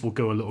turns will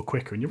go a little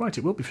quicker. And you're right,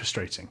 it will be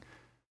frustrating.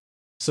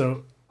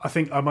 So I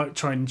think I might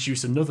try and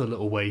introduce another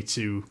little way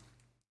to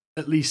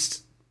at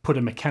least put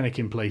a mechanic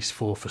in place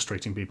for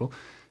frustrating people.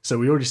 So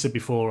we already said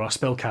before, our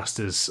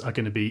spellcasters are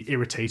going to be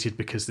irritated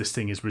because this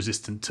thing is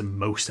resistant to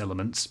most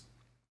elements.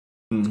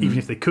 Even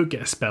if they could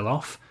get a spell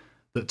off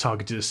that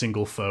targeted a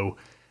single foe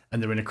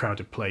and they're in a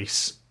crowded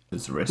place,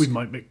 there's a risk. We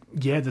might make,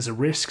 there's a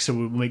risk. So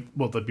we'll make,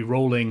 they'd be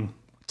rolling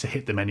to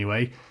hit them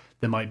anyway.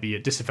 There might be a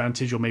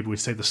disadvantage, or maybe we'd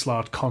say the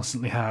Slaad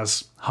constantly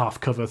has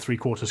half cover,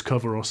 3/4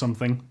 cover or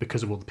something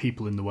because of all the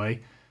people in the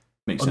way.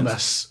 Makes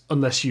sense.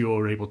 Unless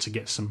you're able to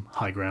get some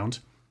high ground.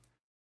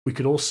 We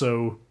could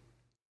also,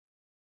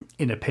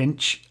 in a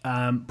pinch,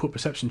 put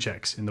perception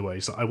checks in the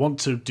way. So I want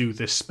to do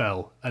this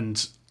spell,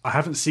 and I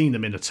haven't seen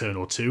them in a turn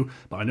or two,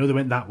 but I know they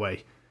went that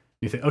way.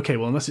 You think, okay,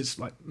 well, unless it's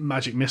like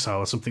magic missile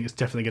or something, it's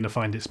definitely going to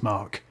find its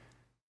mark.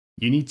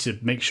 You need to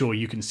make sure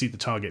you can see the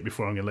target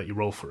before I'm going to let you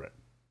roll for it.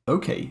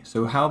 Okay,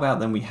 so how about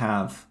then we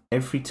have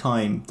every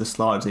time the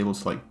Slaad is able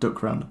to like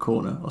duck around a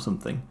corner or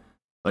something,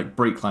 like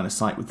break line of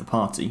sight with the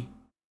party.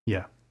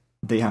 Yeah,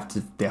 they have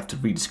to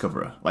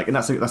rediscover her. Like, and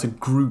that's a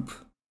group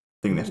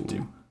thing they have to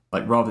do.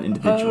 Like rather than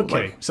individual.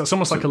 Okay, like, so it's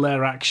almost like a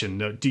lair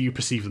action. Do you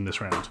perceive them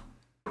this round?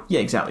 Yeah,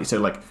 exactly. So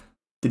like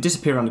they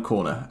disappear around the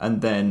corner,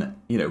 and then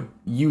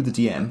you the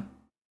DM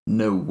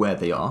know where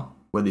they are,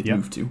 where they've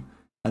moved to,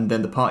 and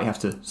then the party have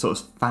to sort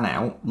of fan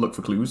out, look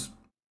for clues,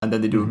 and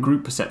then they do a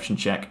group perception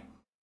check,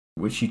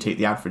 which you take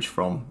the average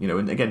from,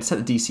 and again,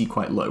 set the DC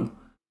quite low.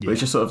 But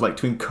it's just sort of like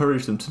to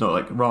encourage them to know,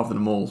 like, rather than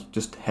them all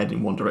just head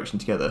in one direction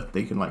together,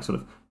 they can like sort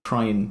of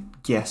try and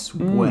guess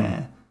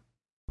where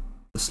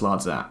the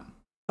Slaad's at.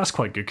 That's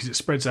quite good because it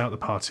spreads out the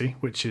party,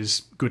 which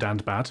is good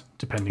and bad,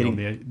 depending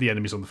on the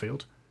enemies on the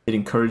field. It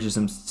encourages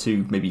them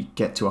to maybe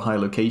get to a high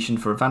location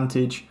for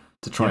advantage,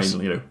 to try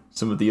and,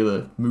 some of the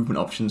other movement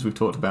options we've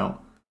talked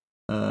about.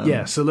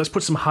 So let's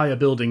put some higher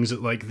buildings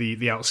at like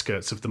the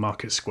outskirts of the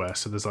market square.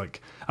 So there's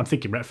like, I'm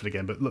thinking Retford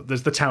again, but look,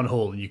 there's the town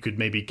hall, and you could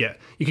maybe get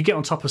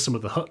on top of some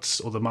of the huts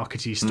or the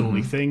markety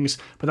stally things,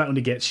 but that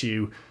only gets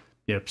you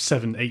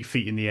 7-8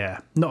 feet in the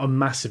air. Not a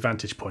massive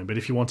vantage point, but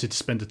if you wanted to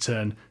spend a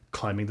turn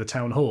climbing the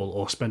town hall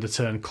or spend a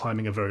turn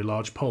climbing a very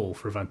large pole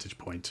for a vantage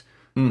point,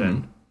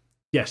 then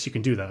yes, you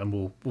can do that, and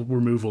we'll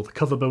remove all the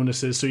cover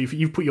bonuses. So if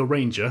you put your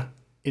ranger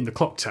in the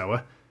clock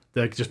tower,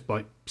 they're just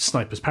like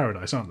sniper's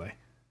paradise, aren't they?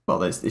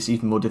 Well, it's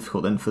even more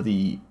difficult then for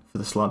the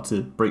Slaad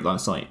to break line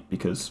of sight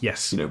because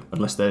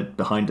unless they're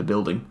behind a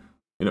building,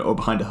 or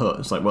behind a hut,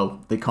 it's like, well,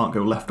 they can't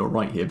go left or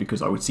right here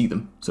because I would see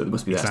them, so they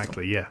must be there.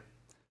 Exactly, yeah,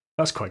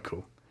 that's quite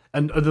cool.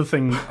 And other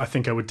thing I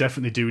think I would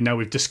definitely do, now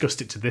we've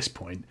discussed it to this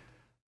point,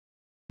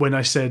 when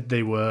I said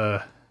they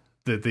were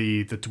the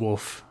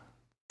dwarf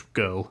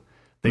girl,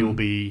 they will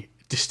be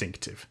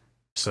distinctive.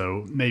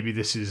 So maybe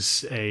this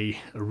is a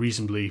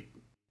reasonably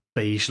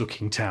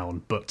beige-looking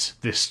town, but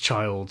this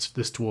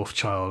dwarf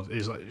child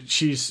is like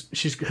she's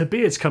her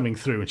beard's coming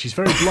through, and she's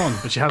very blonde,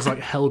 but she has like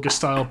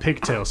Helga-style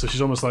pigtails, so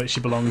she's almost like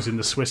she belongs in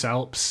the Swiss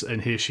Alps, and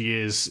here she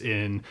is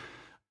in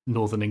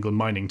Northern England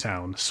mining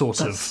town,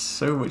 That's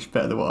so much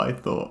better than what I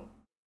thought.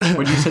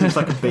 When you said it's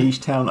like a beige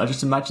town, I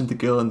just imagined the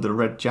girl in the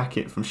red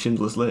jacket from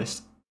Schindler's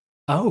List.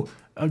 Oh,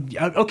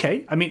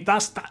 okay. I mean,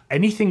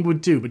 anything would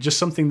do, but just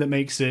something that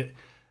makes it.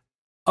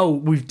 Oh,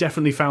 we've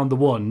definitely found the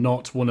one,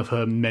 not one of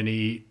her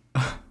many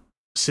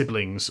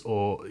siblings,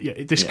 or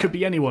this could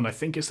be anyone. I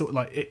think it's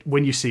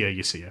when you see her,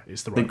 you see her.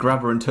 It's the right. They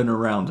grab her and turn her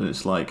around, and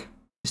it's like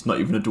it's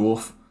not even a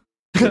dwarf.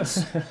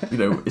 It's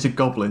it's a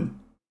goblin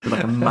with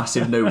like a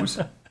massive nose.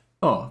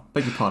 Oh,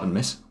 beg your pardon,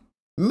 miss.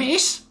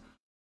 Miss?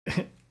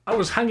 I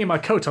was hanging my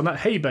coat on that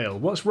hay bale.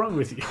 What's wrong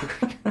with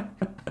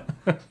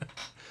you?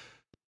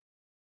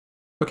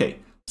 Okay,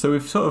 so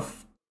we've sort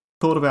of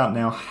thought about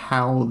now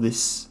how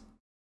this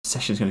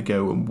session is going to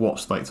go and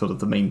what's like sort of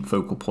the main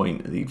focal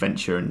point of the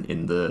adventure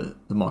in the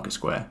market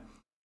square.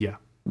 Yeah.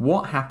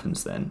 What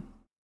happens then?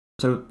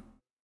 So,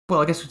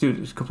 well, I guess we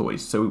do it a couple of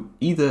ways. So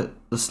either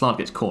the Slaad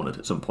gets cornered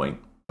at some point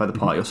by the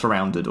party, or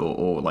surrounded,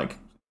 or like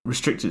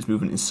restricted its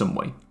movement in some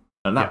way.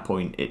 And at that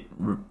point,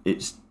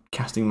 it's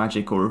casting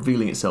magic or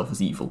revealing itself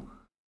as evil.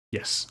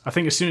 Yes. I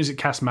think as soon as it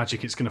casts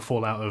magic, it's going to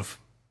fall out of...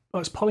 Oh,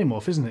 it's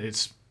polymorph, isn't it?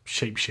 It's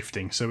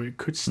shape-shifting, so it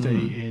could stay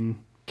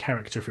in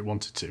character if it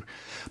wanted to.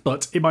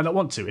 But it might not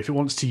want to. If it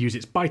wants to use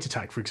its bite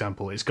attack, for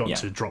example, it's got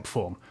to drop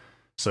form.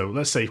 So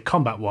let's say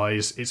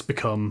combat-wise, it's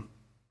become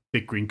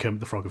Big Green Kermit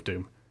the Frog of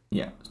Doom.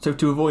 Yeah. So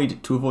to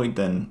avoid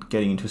then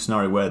getting into a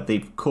scenario where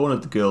they've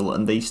cornered the girl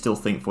and they still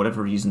think for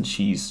whatever reason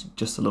she's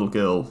just a little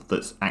girl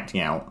that's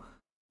acting out.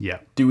 Yeah.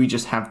 Do we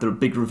just have the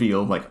big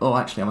reveal like, oh,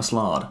 actually, I'm a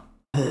Slaad?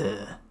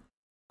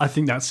 I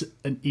think that's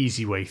an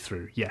easy way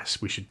through.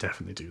 Yes, we should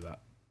definitely do that.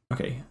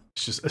 Okay.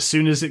 It's just as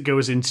soon as it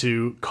goes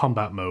into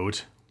combat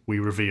mode, we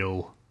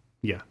reveal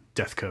Yeah,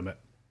 Death Kermit.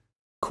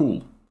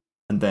 Cool.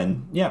 And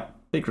then, yeah,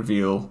 big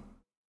reveal.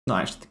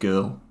 Not actually the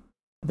girl.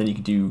 And then you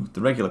can do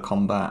the regular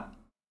combat.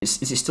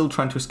 Is it still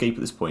trying to escape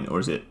at this point, or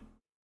is it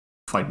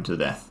fighting to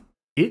the death?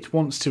 It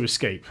wants to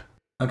escape.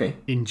 Okay.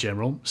 In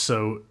general,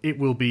 so it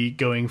will be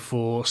going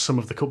for some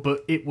of the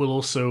but it will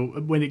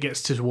also, when it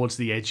gets towards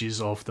the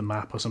edges of the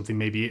map or something,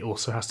 maybe it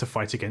also has to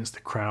fight against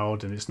the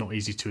crowd and it's not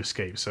easy to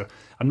escape. So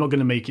I'm not going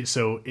to make it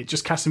so it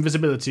just casts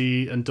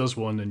invisibility and does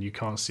one and you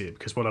can't see it,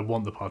 because what I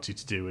want the party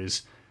to do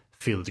is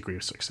feel a degree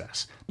of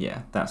success.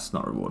 Yeah, that's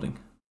not rewarding.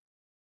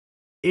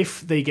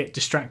 If they get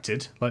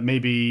distracted, like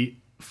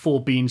maybe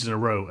 4 beans in a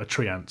row are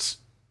tree ants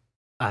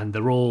and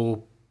they're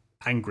all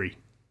angry,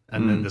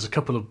 and then there's a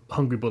couple of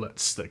hungry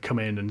bullets that come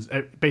in,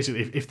 and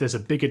basically if there's a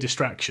bigger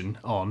distraction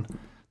on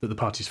that the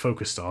party's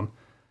focused on,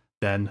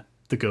 then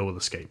the girl will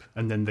escape,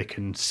 and then they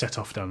can set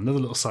off down another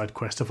little side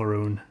quest of our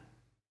own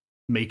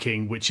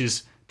making, which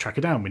is track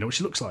her down. We know what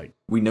she looks like.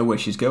 We know where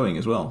she's going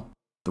as well.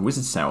 The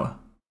Wizard's Tower.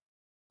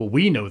 Well,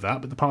 we know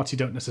that, but the party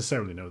don't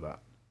necessarily know that.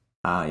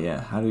 Ah,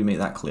 yeah. How do we make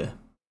that clear?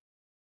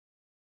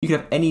 You could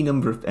have any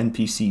number of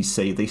NPCs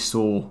say they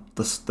saw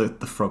the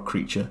frog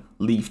creature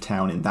leave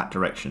town in that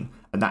direction,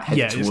 and that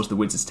headed towards the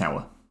Wizard's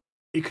Tower.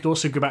 It could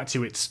also go back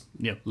to its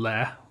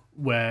lair,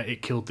 where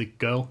it killed the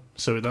girl.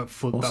 So that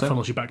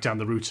funnels you back down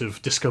the route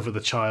of discover the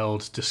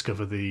child,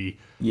 discover the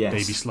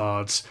baby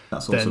Slaads.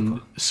 That's then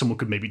also someone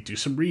could maybe do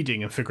some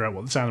reading and figure out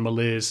what this animal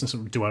is. And so,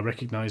 do I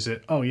recognise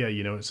it? Oh yeah,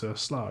 it's a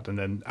Slaad. And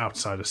then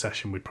outside a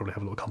session, we'd probably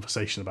have a little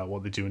conversation about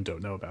what they do and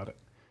don't know about it.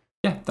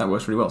 Yeah, that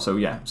works really well. So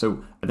yeah,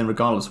 and then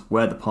regardless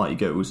where the party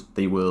goes,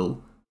 they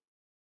will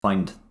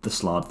find the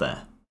Slaad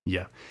there.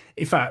 Yeah.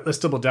 In fact, let's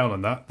double down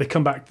on that. They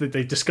come back,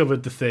 they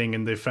discovered the thing,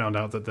 and they found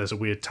out that there's a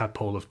weird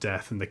tadpole of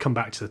death, and they come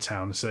back to the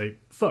town and say,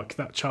 fuck,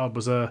 that child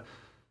was an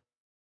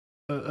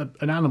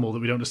animal that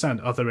we don't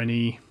understand. Are there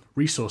any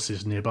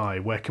resources nearby?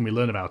 Where can we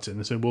learn about it? And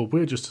they say, well,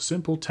 we're just a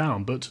simple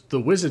town, but the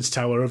Wizard's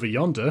Tower over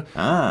yonder...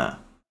 Ah,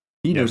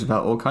 he knows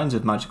about all kinds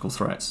of magical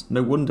threats.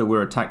 No wonder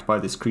we're attacked by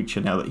this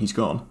creature now that he's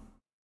gone.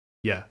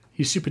 Yeah,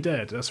 he's super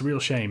dead. That's a real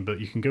shame, but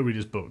you can go read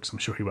his books. I'm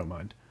sure he won't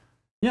mind.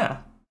 Yeah.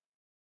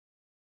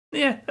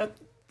 Yeah,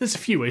 there's a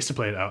few ways to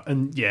play it out.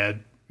 And yeah,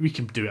 we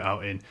can do it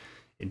out in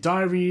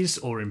diaries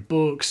or in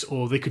books,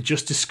 or they could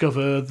just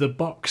discover the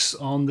box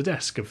on the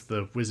desk of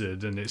the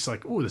wizard, and it's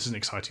like, oh, this is an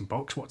exciting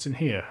box. What's in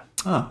here?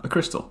 Ah, a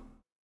crystal.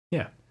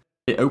 Yeah.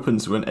 It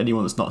opens when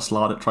anyone that's not a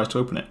Slaad tries to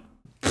open it.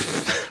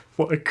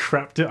 What a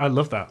crap... I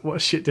love that. What a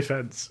shit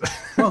defense.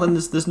 Well, then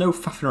there's no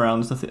faffing around.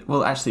 There's nothing.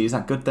 Well, actually, is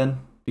that good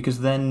then? Because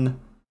then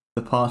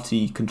the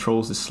party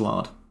controls this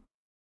Slaad.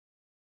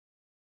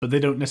 But they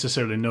don't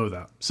necessarily know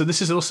that. So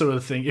this is also a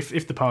thing,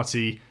 if the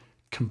party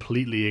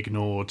completely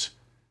ignored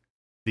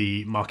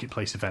the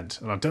marketplace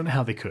event, and I don't know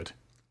how they could,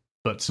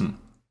 but...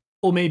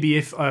 Or maybe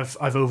if I've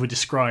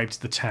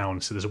over-described the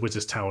town, so there's a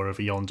Wizard's Tower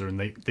over yonder, and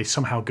they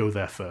somehow go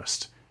there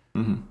first,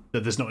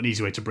 that there's not an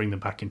easy way to bring them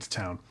back into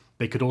town.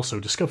 They could also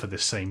discover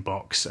this same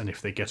box, and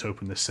if they get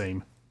open this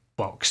same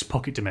box,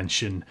 pocket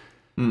dimension,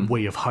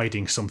 way of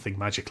hiding something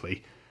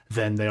magically,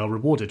 then they are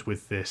rewarded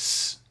with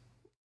this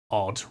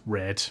odd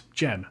red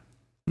gem.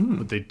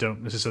 But they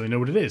don't necessarily know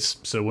what it is.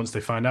 So once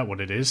they find out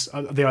what it is,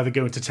 they either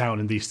go into town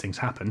and these things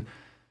happen,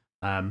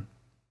 and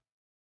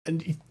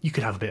you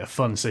could have a bit of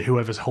fun. So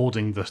whoever's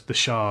holding the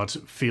shard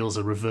feels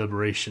a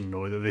reverberation,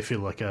 or they feel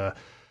like a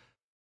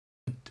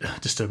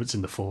disturbance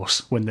in the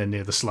force when they're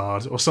near the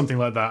Slaad, or something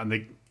like that,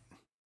 and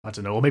I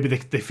don't know, or maybe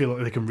they feel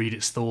like they can read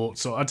its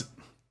thoughts, or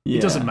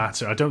it doesn't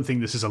matter. I don't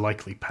think this is a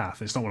likely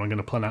path. It's not what I'm going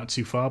to plan out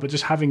too far, but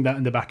just having that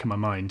in the back of my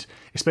mind,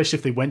 especially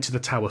if they went to the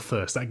tower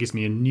first, that gives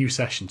me a new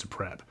session to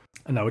prep,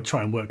 and I would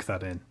try and work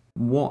that in.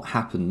 What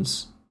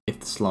happens if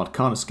the Slaad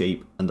can't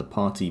escape and the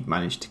party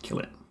managed to kill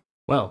it?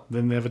 Well,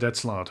 then they have a dead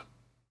Slaad.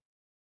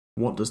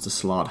 What does the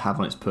Slaad have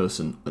on its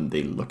person when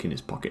they look in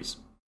his pockets?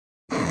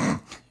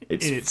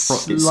 It's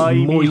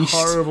slimy, moist,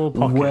 horrible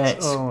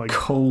pockets. Wet,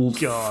 cold,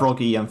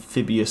 froggy,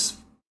 amphibious.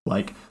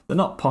 Like, they're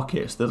not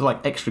pockets, they're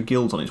like extra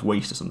gills on its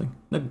waist or something.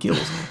 No gills.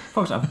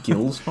 Frogs don't have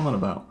gills. What am I on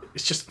about?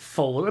 It's just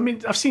full. I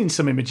mean, I've seen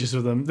some images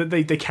of them.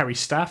 They carry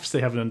staffs,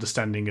 they have an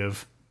understanding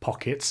of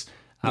pockets,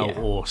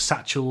 or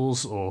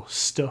satchels, or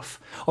stuff.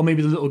 Or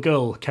maybe the little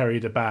girl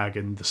carried a bag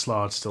and the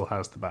Slaad still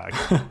has the bag.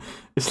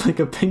 It's like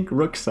a pink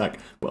rucksack,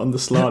 but on the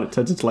Slaad it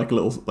turns into like a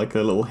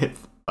little hip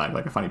bag,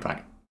 like a fanny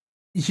pack.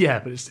 Yeah,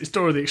 but it's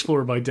Dora the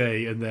Explorer by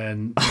day, and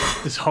then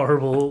this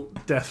horrible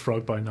death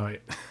frog by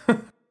night.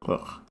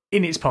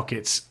 In its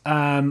pockets,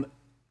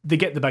 they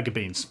get the bag of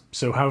beans.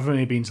 So however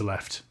many beans are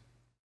left,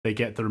 they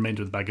get the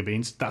remainder of the bag of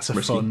beans. That's a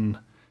fun,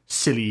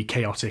 silly,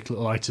 chaotic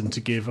little item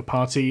to give a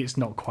party. It's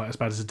not quite as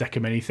bad as a deck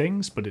of many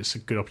things, but it's a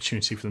good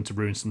opportunity for them to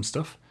ruin some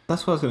stuff.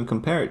 That's what I was going to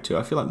compare it to.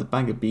 I feel like the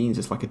bag of beans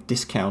is like a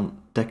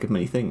discount deck of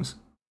many things.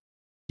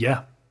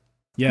 Yeah.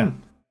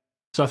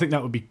 So I think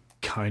that would be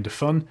kind of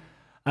fun.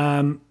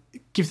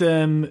 Give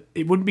them...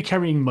 It wouldn't be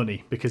carrying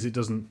money, because it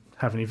doesn't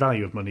have any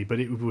value of money, but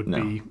it would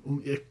be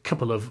a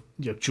couple of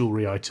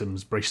jewellery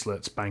items,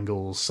 bracelets,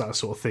 bangles, that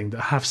sort of thing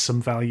that have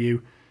some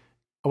value.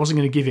 I wasn't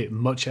going to give it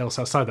much else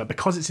outside that.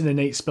 Because it's an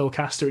innate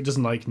spellcaster, it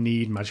doesn't like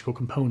need magical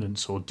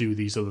components or do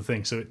these other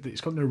things. So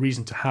it's got no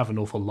reason to have an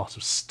awful lot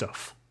of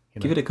stuff. You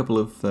know? Give it a couple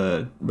of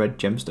red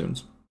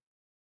gemstones.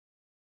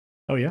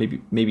 Oh yeah.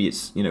 Maybe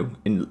it's, you know,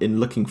 in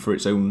looking for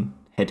its own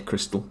head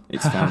crystal,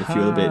 it's found a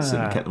few other bits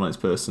and kept them on its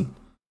person.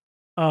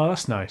 Oh,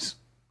 that's nice.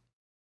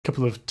 A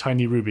couple of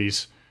tiny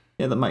rubies.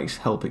 Yeah, that might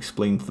help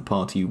explain to the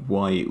party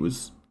why it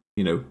was,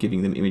 you know,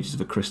 giving them images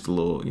of a crystal,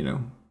 or, you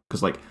know,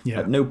 because like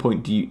at no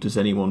point does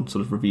anyone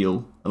sort of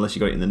reveal, unless you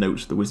got it in the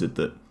notes of the wizard,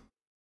 that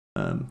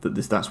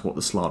that's what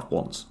the Slaad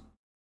wants.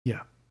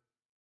 Yeah.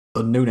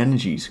 Unknown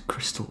energies,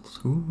 crystals.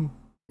 Ooh.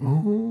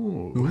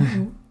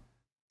 Ooh.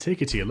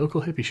 Take it to your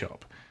local hippie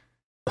shop.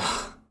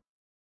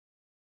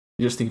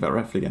 You just think about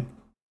Repfl again.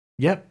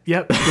 Yep.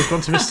 We've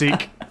gone to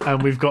Mystique,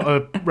 and we've got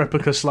a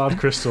replica Slaad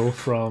crystal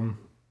from...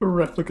 A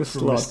replica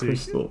Slaad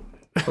crystal.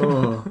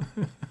 Oh.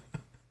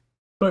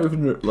 Not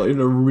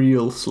even a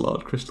real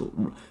Slaad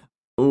crystal.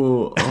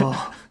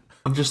 Oh.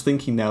 I'm just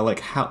thinking now, like,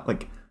 how,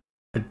 like,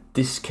 a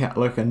discount,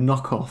 like a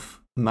knockoff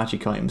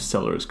magic item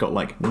seller has got,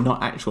 like,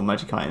 not actual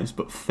magic items,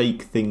 but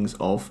fake things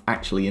of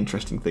actually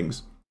interesting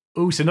things.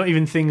 Oh, so not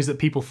even things that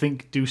people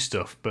think do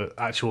stuff, but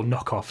actual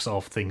knockoffs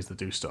of things that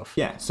do stuff.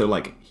 Yeah, so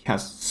like he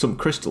has some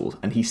crystals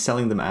and he's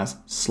selling them as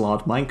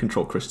Slaad mind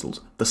control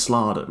crystals. The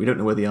Slaad, we don't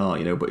know where they are,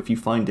 you know, but if you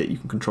find it, you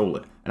can control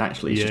it. And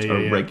actually, it's just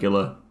a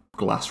regular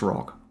glass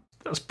rock.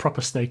 That's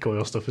proper snake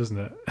oil stuff, isn't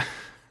it?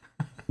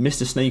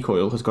 Mr. Snake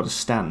Oil has got a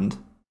stand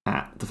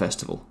at the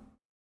festival.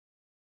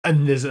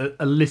 And there's a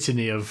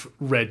litany of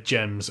red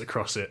gems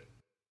across it.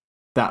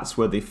 That's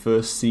where they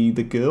first see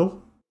the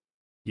girl.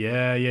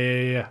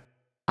 Yeah.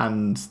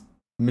 And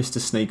Mr.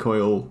 Snake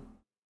Oil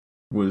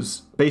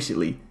was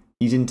basically,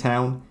 he's in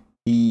town.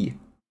 He,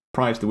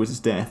 prior to the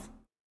wizard's death,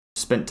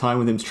 spent time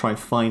with him to try and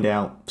find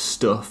out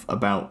stuff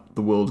about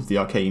the world of the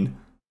arcane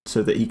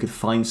so that he could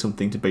find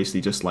something to basically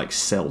just like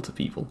sell to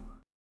people.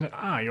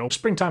 Your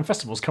springtime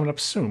festival's coming up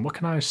soon. What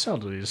can I sell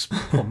to these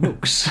poor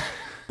mooks?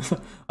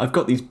 I've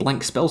got these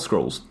blank spell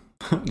scrolls.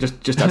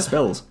 just add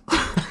spells.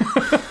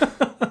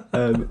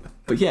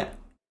 But yeah.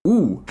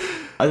 Ooh.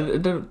 Tell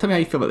me how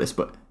you feel about this,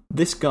 but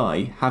this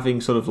guy,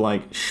 having sort of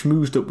like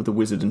schmoozed up with the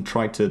wizard and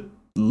tried to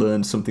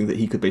learn something that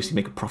he could basically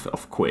make a profit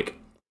off quick,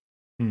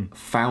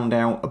 found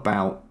out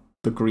about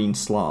the Green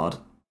Slaad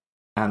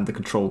and the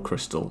control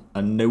crystal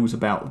and knows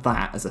about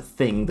that as a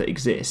thing that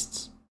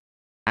exists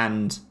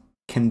and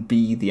can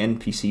be the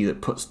NPC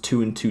that puts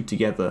two and two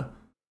together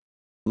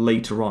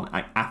later on,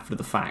 after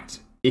the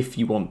fact, if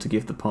you want to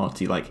give the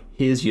party, like,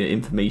 here's your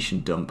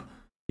information dump.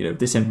 You know,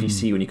 this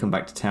NPC, when you come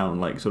back to town,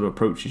 like, sort of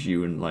approaches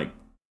you and, like,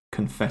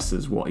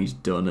 confesses what he's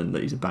done and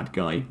that he's a bad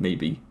guy,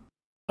 maybe.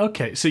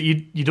 Okay, so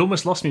you'd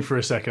almost lost me for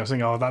a second. I was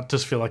thinking, oh, that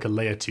does feel like a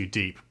layer too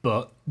deep.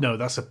 But no,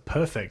 that's a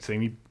perfect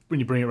thing. When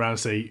you bring it around and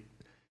say,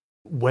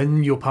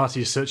 when your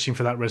party is searching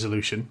for that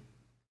resolution,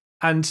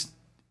 and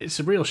it's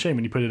a real shame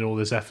when you put in all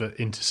this effort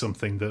into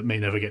something that may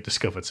never get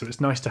discovered. So it's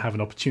nice to have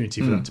an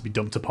opportunity for that to be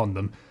dumped upon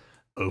them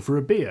over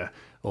a beer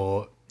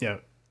or, you know,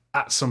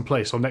 at some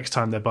place, or next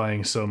time they're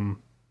buying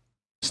some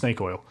snake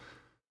oil.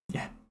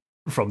 Yeah.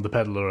 From the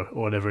peddler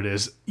or whatever it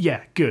is.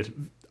 Yeah,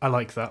 good. I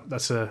like that.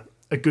 That's a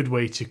good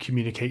way to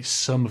communicate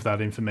some of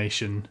that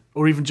information,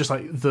 or even just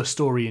like the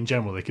story in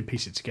general. They could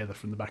piece it together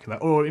from the back of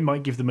that, or it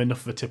might give them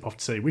enough of a tip off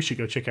to say, we should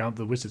go check out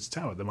the Wizard's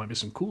Tower. There might be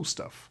some cool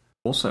stuff.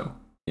 Also,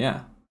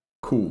 yeah.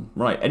 Cool.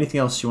 Right, anything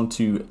else you want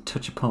to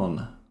touch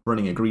upon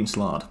running a Green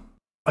Slaad?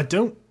 I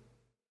don't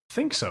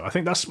think so. I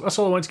think that's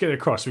all I wanted to get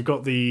across. We've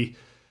got the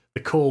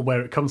core,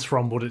 where it comes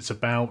from, what it's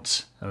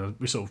about.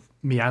 We sort of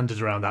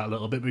meandered around that a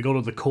little bit. We got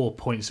all the core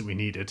points that we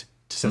needed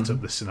to set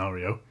up this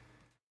scenario.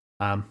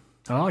 And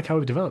I like how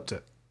we've developed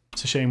it.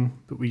 It's a shame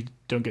that we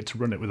don't get to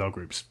run it with our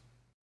groups.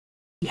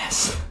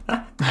 Yes.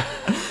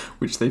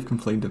 Which they've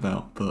complained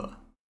about, but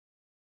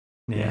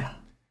yeah.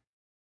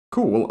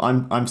 Cool.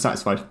 Well, I'm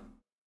satisfied.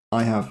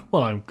 I have.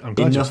 Well, I'm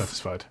glad you're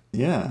satisfied.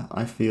 Yeah,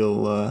 I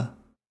feel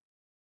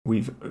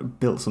we've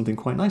built something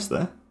quite nice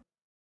there.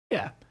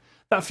 Yeah.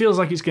 That feels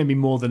like it's going to be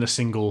more than a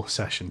single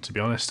session, to be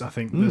honest. I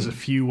think there's a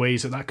few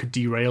ways that could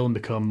derail and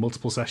become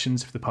multiple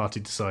sessions if the party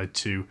decide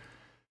to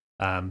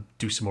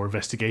do some more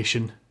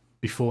investigation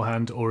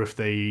beforehand, or if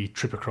they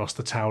trip across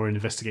the tower and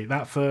investigate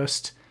that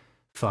first,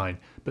 fine.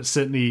 But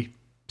certainly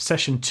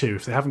session 2,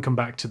 if they haven't come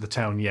back to the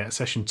town yet,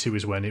 session 2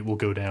 is when it will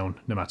go down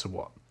no matter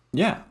what.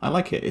 Yeah, I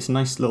like it. It's a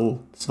nice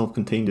little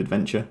self-contained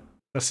adventure.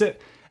 That's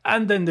it.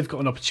 And then they've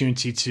got an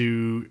opportunity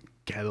to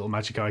get a little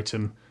magic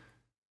item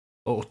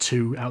or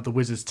two out the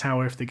Wizard's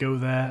Tower if they go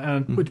there.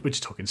 And we're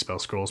just talking spell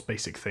scrolls,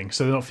 basic things.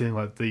 So they're not feeling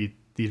like the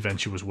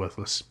adventure was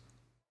worthless.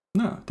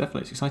 No,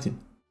 definitely. It's exciting.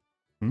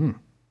 Nice.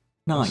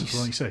 Nice.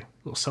 Like you say, a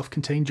little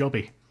self-contained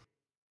jobby.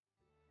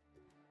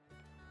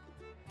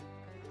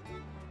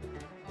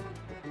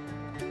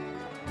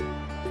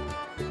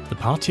 The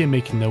party are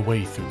making their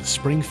way through the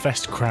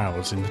Springfest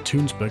crowds in the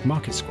Toonsburg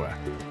Market Square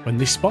when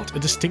they spot a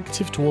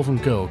distinctive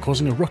dwarven girl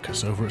causing a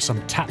ruckus over at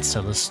some tat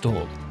seller's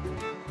stall.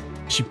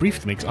 She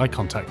briefly makes eye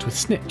contact with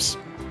Snips,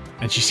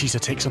 and she sees her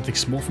take something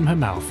small from her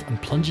mouth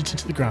and plunge it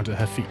into the ground at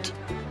her feet.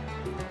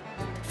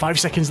 5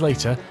 seconds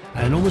later,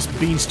 an enormous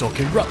beanstalk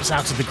erupts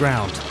out of the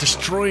ground,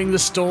 destroying the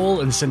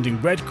stall and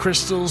sending red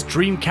crystals,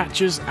 dream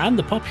catchers, and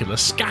the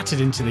populace scattered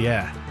into the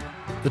air.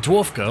 The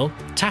dwarf girl,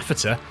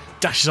 Taffeta,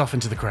 dashes off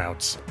into the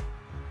crowds.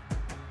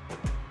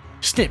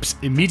 Snips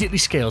immediately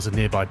scales a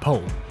nearby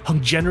pole,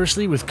 hung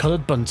generously with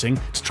coloured bunting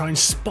to try and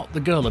spot the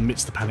girl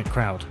amidst the panicked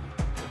crowd.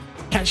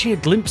 Catching a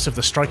glimpse of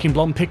the striking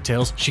blonde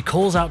pigtails, she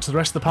calls out to the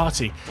rest of the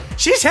party,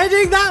 "She's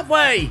heading that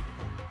way!"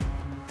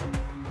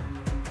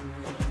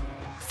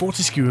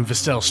 Fortescue and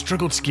Vestel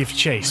struggle to give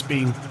chase,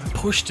 being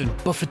pushed and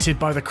buffeted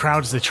by the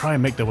crowd as they try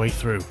and make their way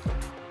through.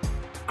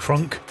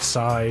 Crunk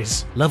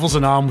sighs, levels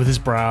an arm with his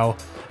brow,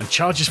 and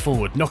charges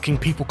forward, knocking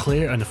people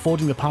clear and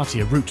affording the party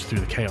a route through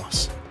the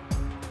chaos.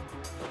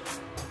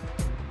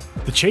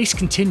 The chase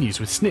continues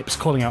with Snips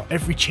calling out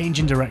every change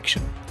in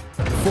direction.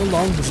 Before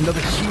long, there's another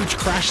huge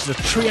crash as a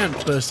tree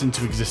ant bursts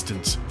into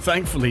existence.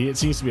 Thankfully, it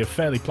seems to be a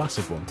fairly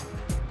placid one.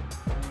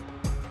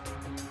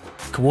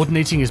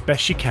 Coordinating as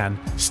best she can,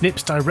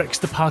 Snips directs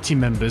the party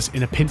members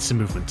in a pincer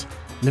movement,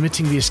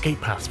 limiting the escape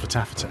paths for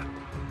Taffeta.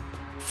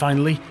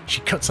 Finally,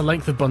 she cuts a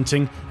length of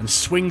bunting and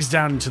swings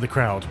down into the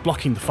crowd,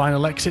 blocking the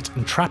final exit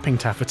and trapping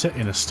Taffeta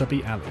in a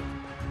stubby alley.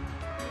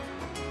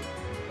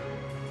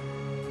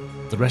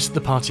 The rest of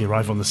the party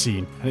arrive on the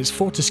scene, and it's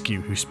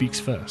Fortescue who speaks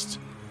first.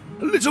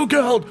 "Little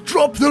girl,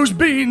 drop those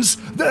beans!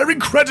 They're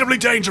incredibly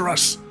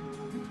dangerous!"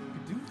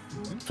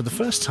 For the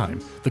first time,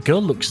 the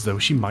girl looks as though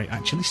she might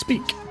actually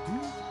speak.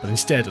 But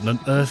instead, an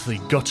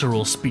unearthly,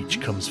 guttural speech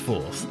comes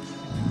forth.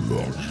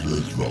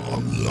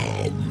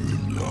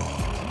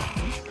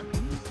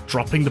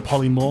 Dropping the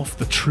polymorph,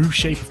 the true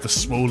shape of the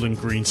swollen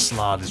green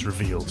slaad is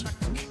revealed.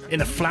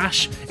 In a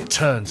flash, it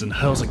turns and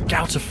hurls a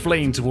gout of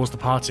flame towards the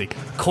party,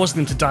 causing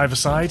them to dive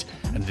aside,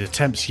 and it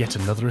attempts yet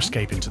another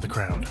escape into the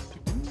crowd.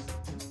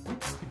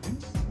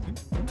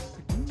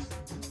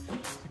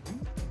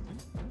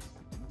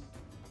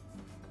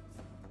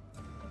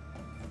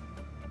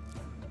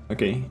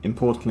 Okay,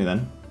 importantly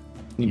then,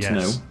 need to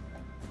know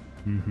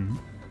Mm-hmm.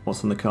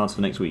 what's on the cards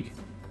for next week.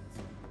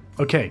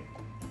 Okay,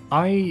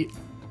 I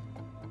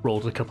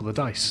rolled a couple of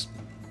dice.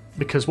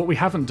 Because what we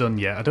haven't done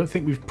yet, I don't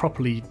think we've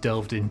properly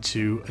delved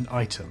into an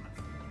item.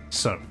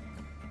 So,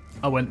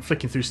 I went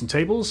flicking through some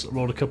tables,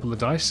 rolled a couple of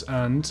dice,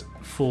 and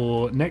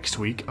for next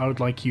week, I would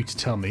like you to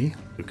tell me,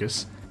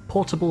 Lucas,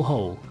 portable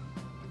hole.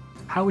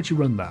 How would you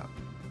run that?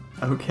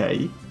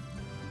 Okay.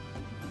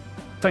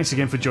 Thanks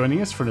again for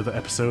joining us for another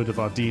episode of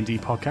our D&D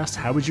podcast,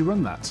 How Would You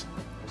Run That?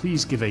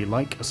 Please give a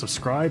like or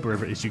subscribe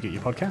wherever it is you get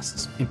your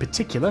podcasts. In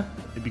particular,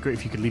 it'd be great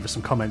if you could leave us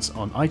some comments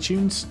on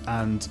iTunes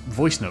and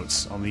voice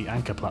notes on the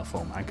Anchor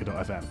platform,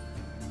 anchor.fm.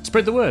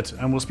 Spread the word,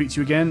 and we'll speak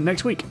to you again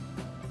next week.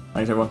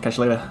 Thanks everyone, catch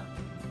you later.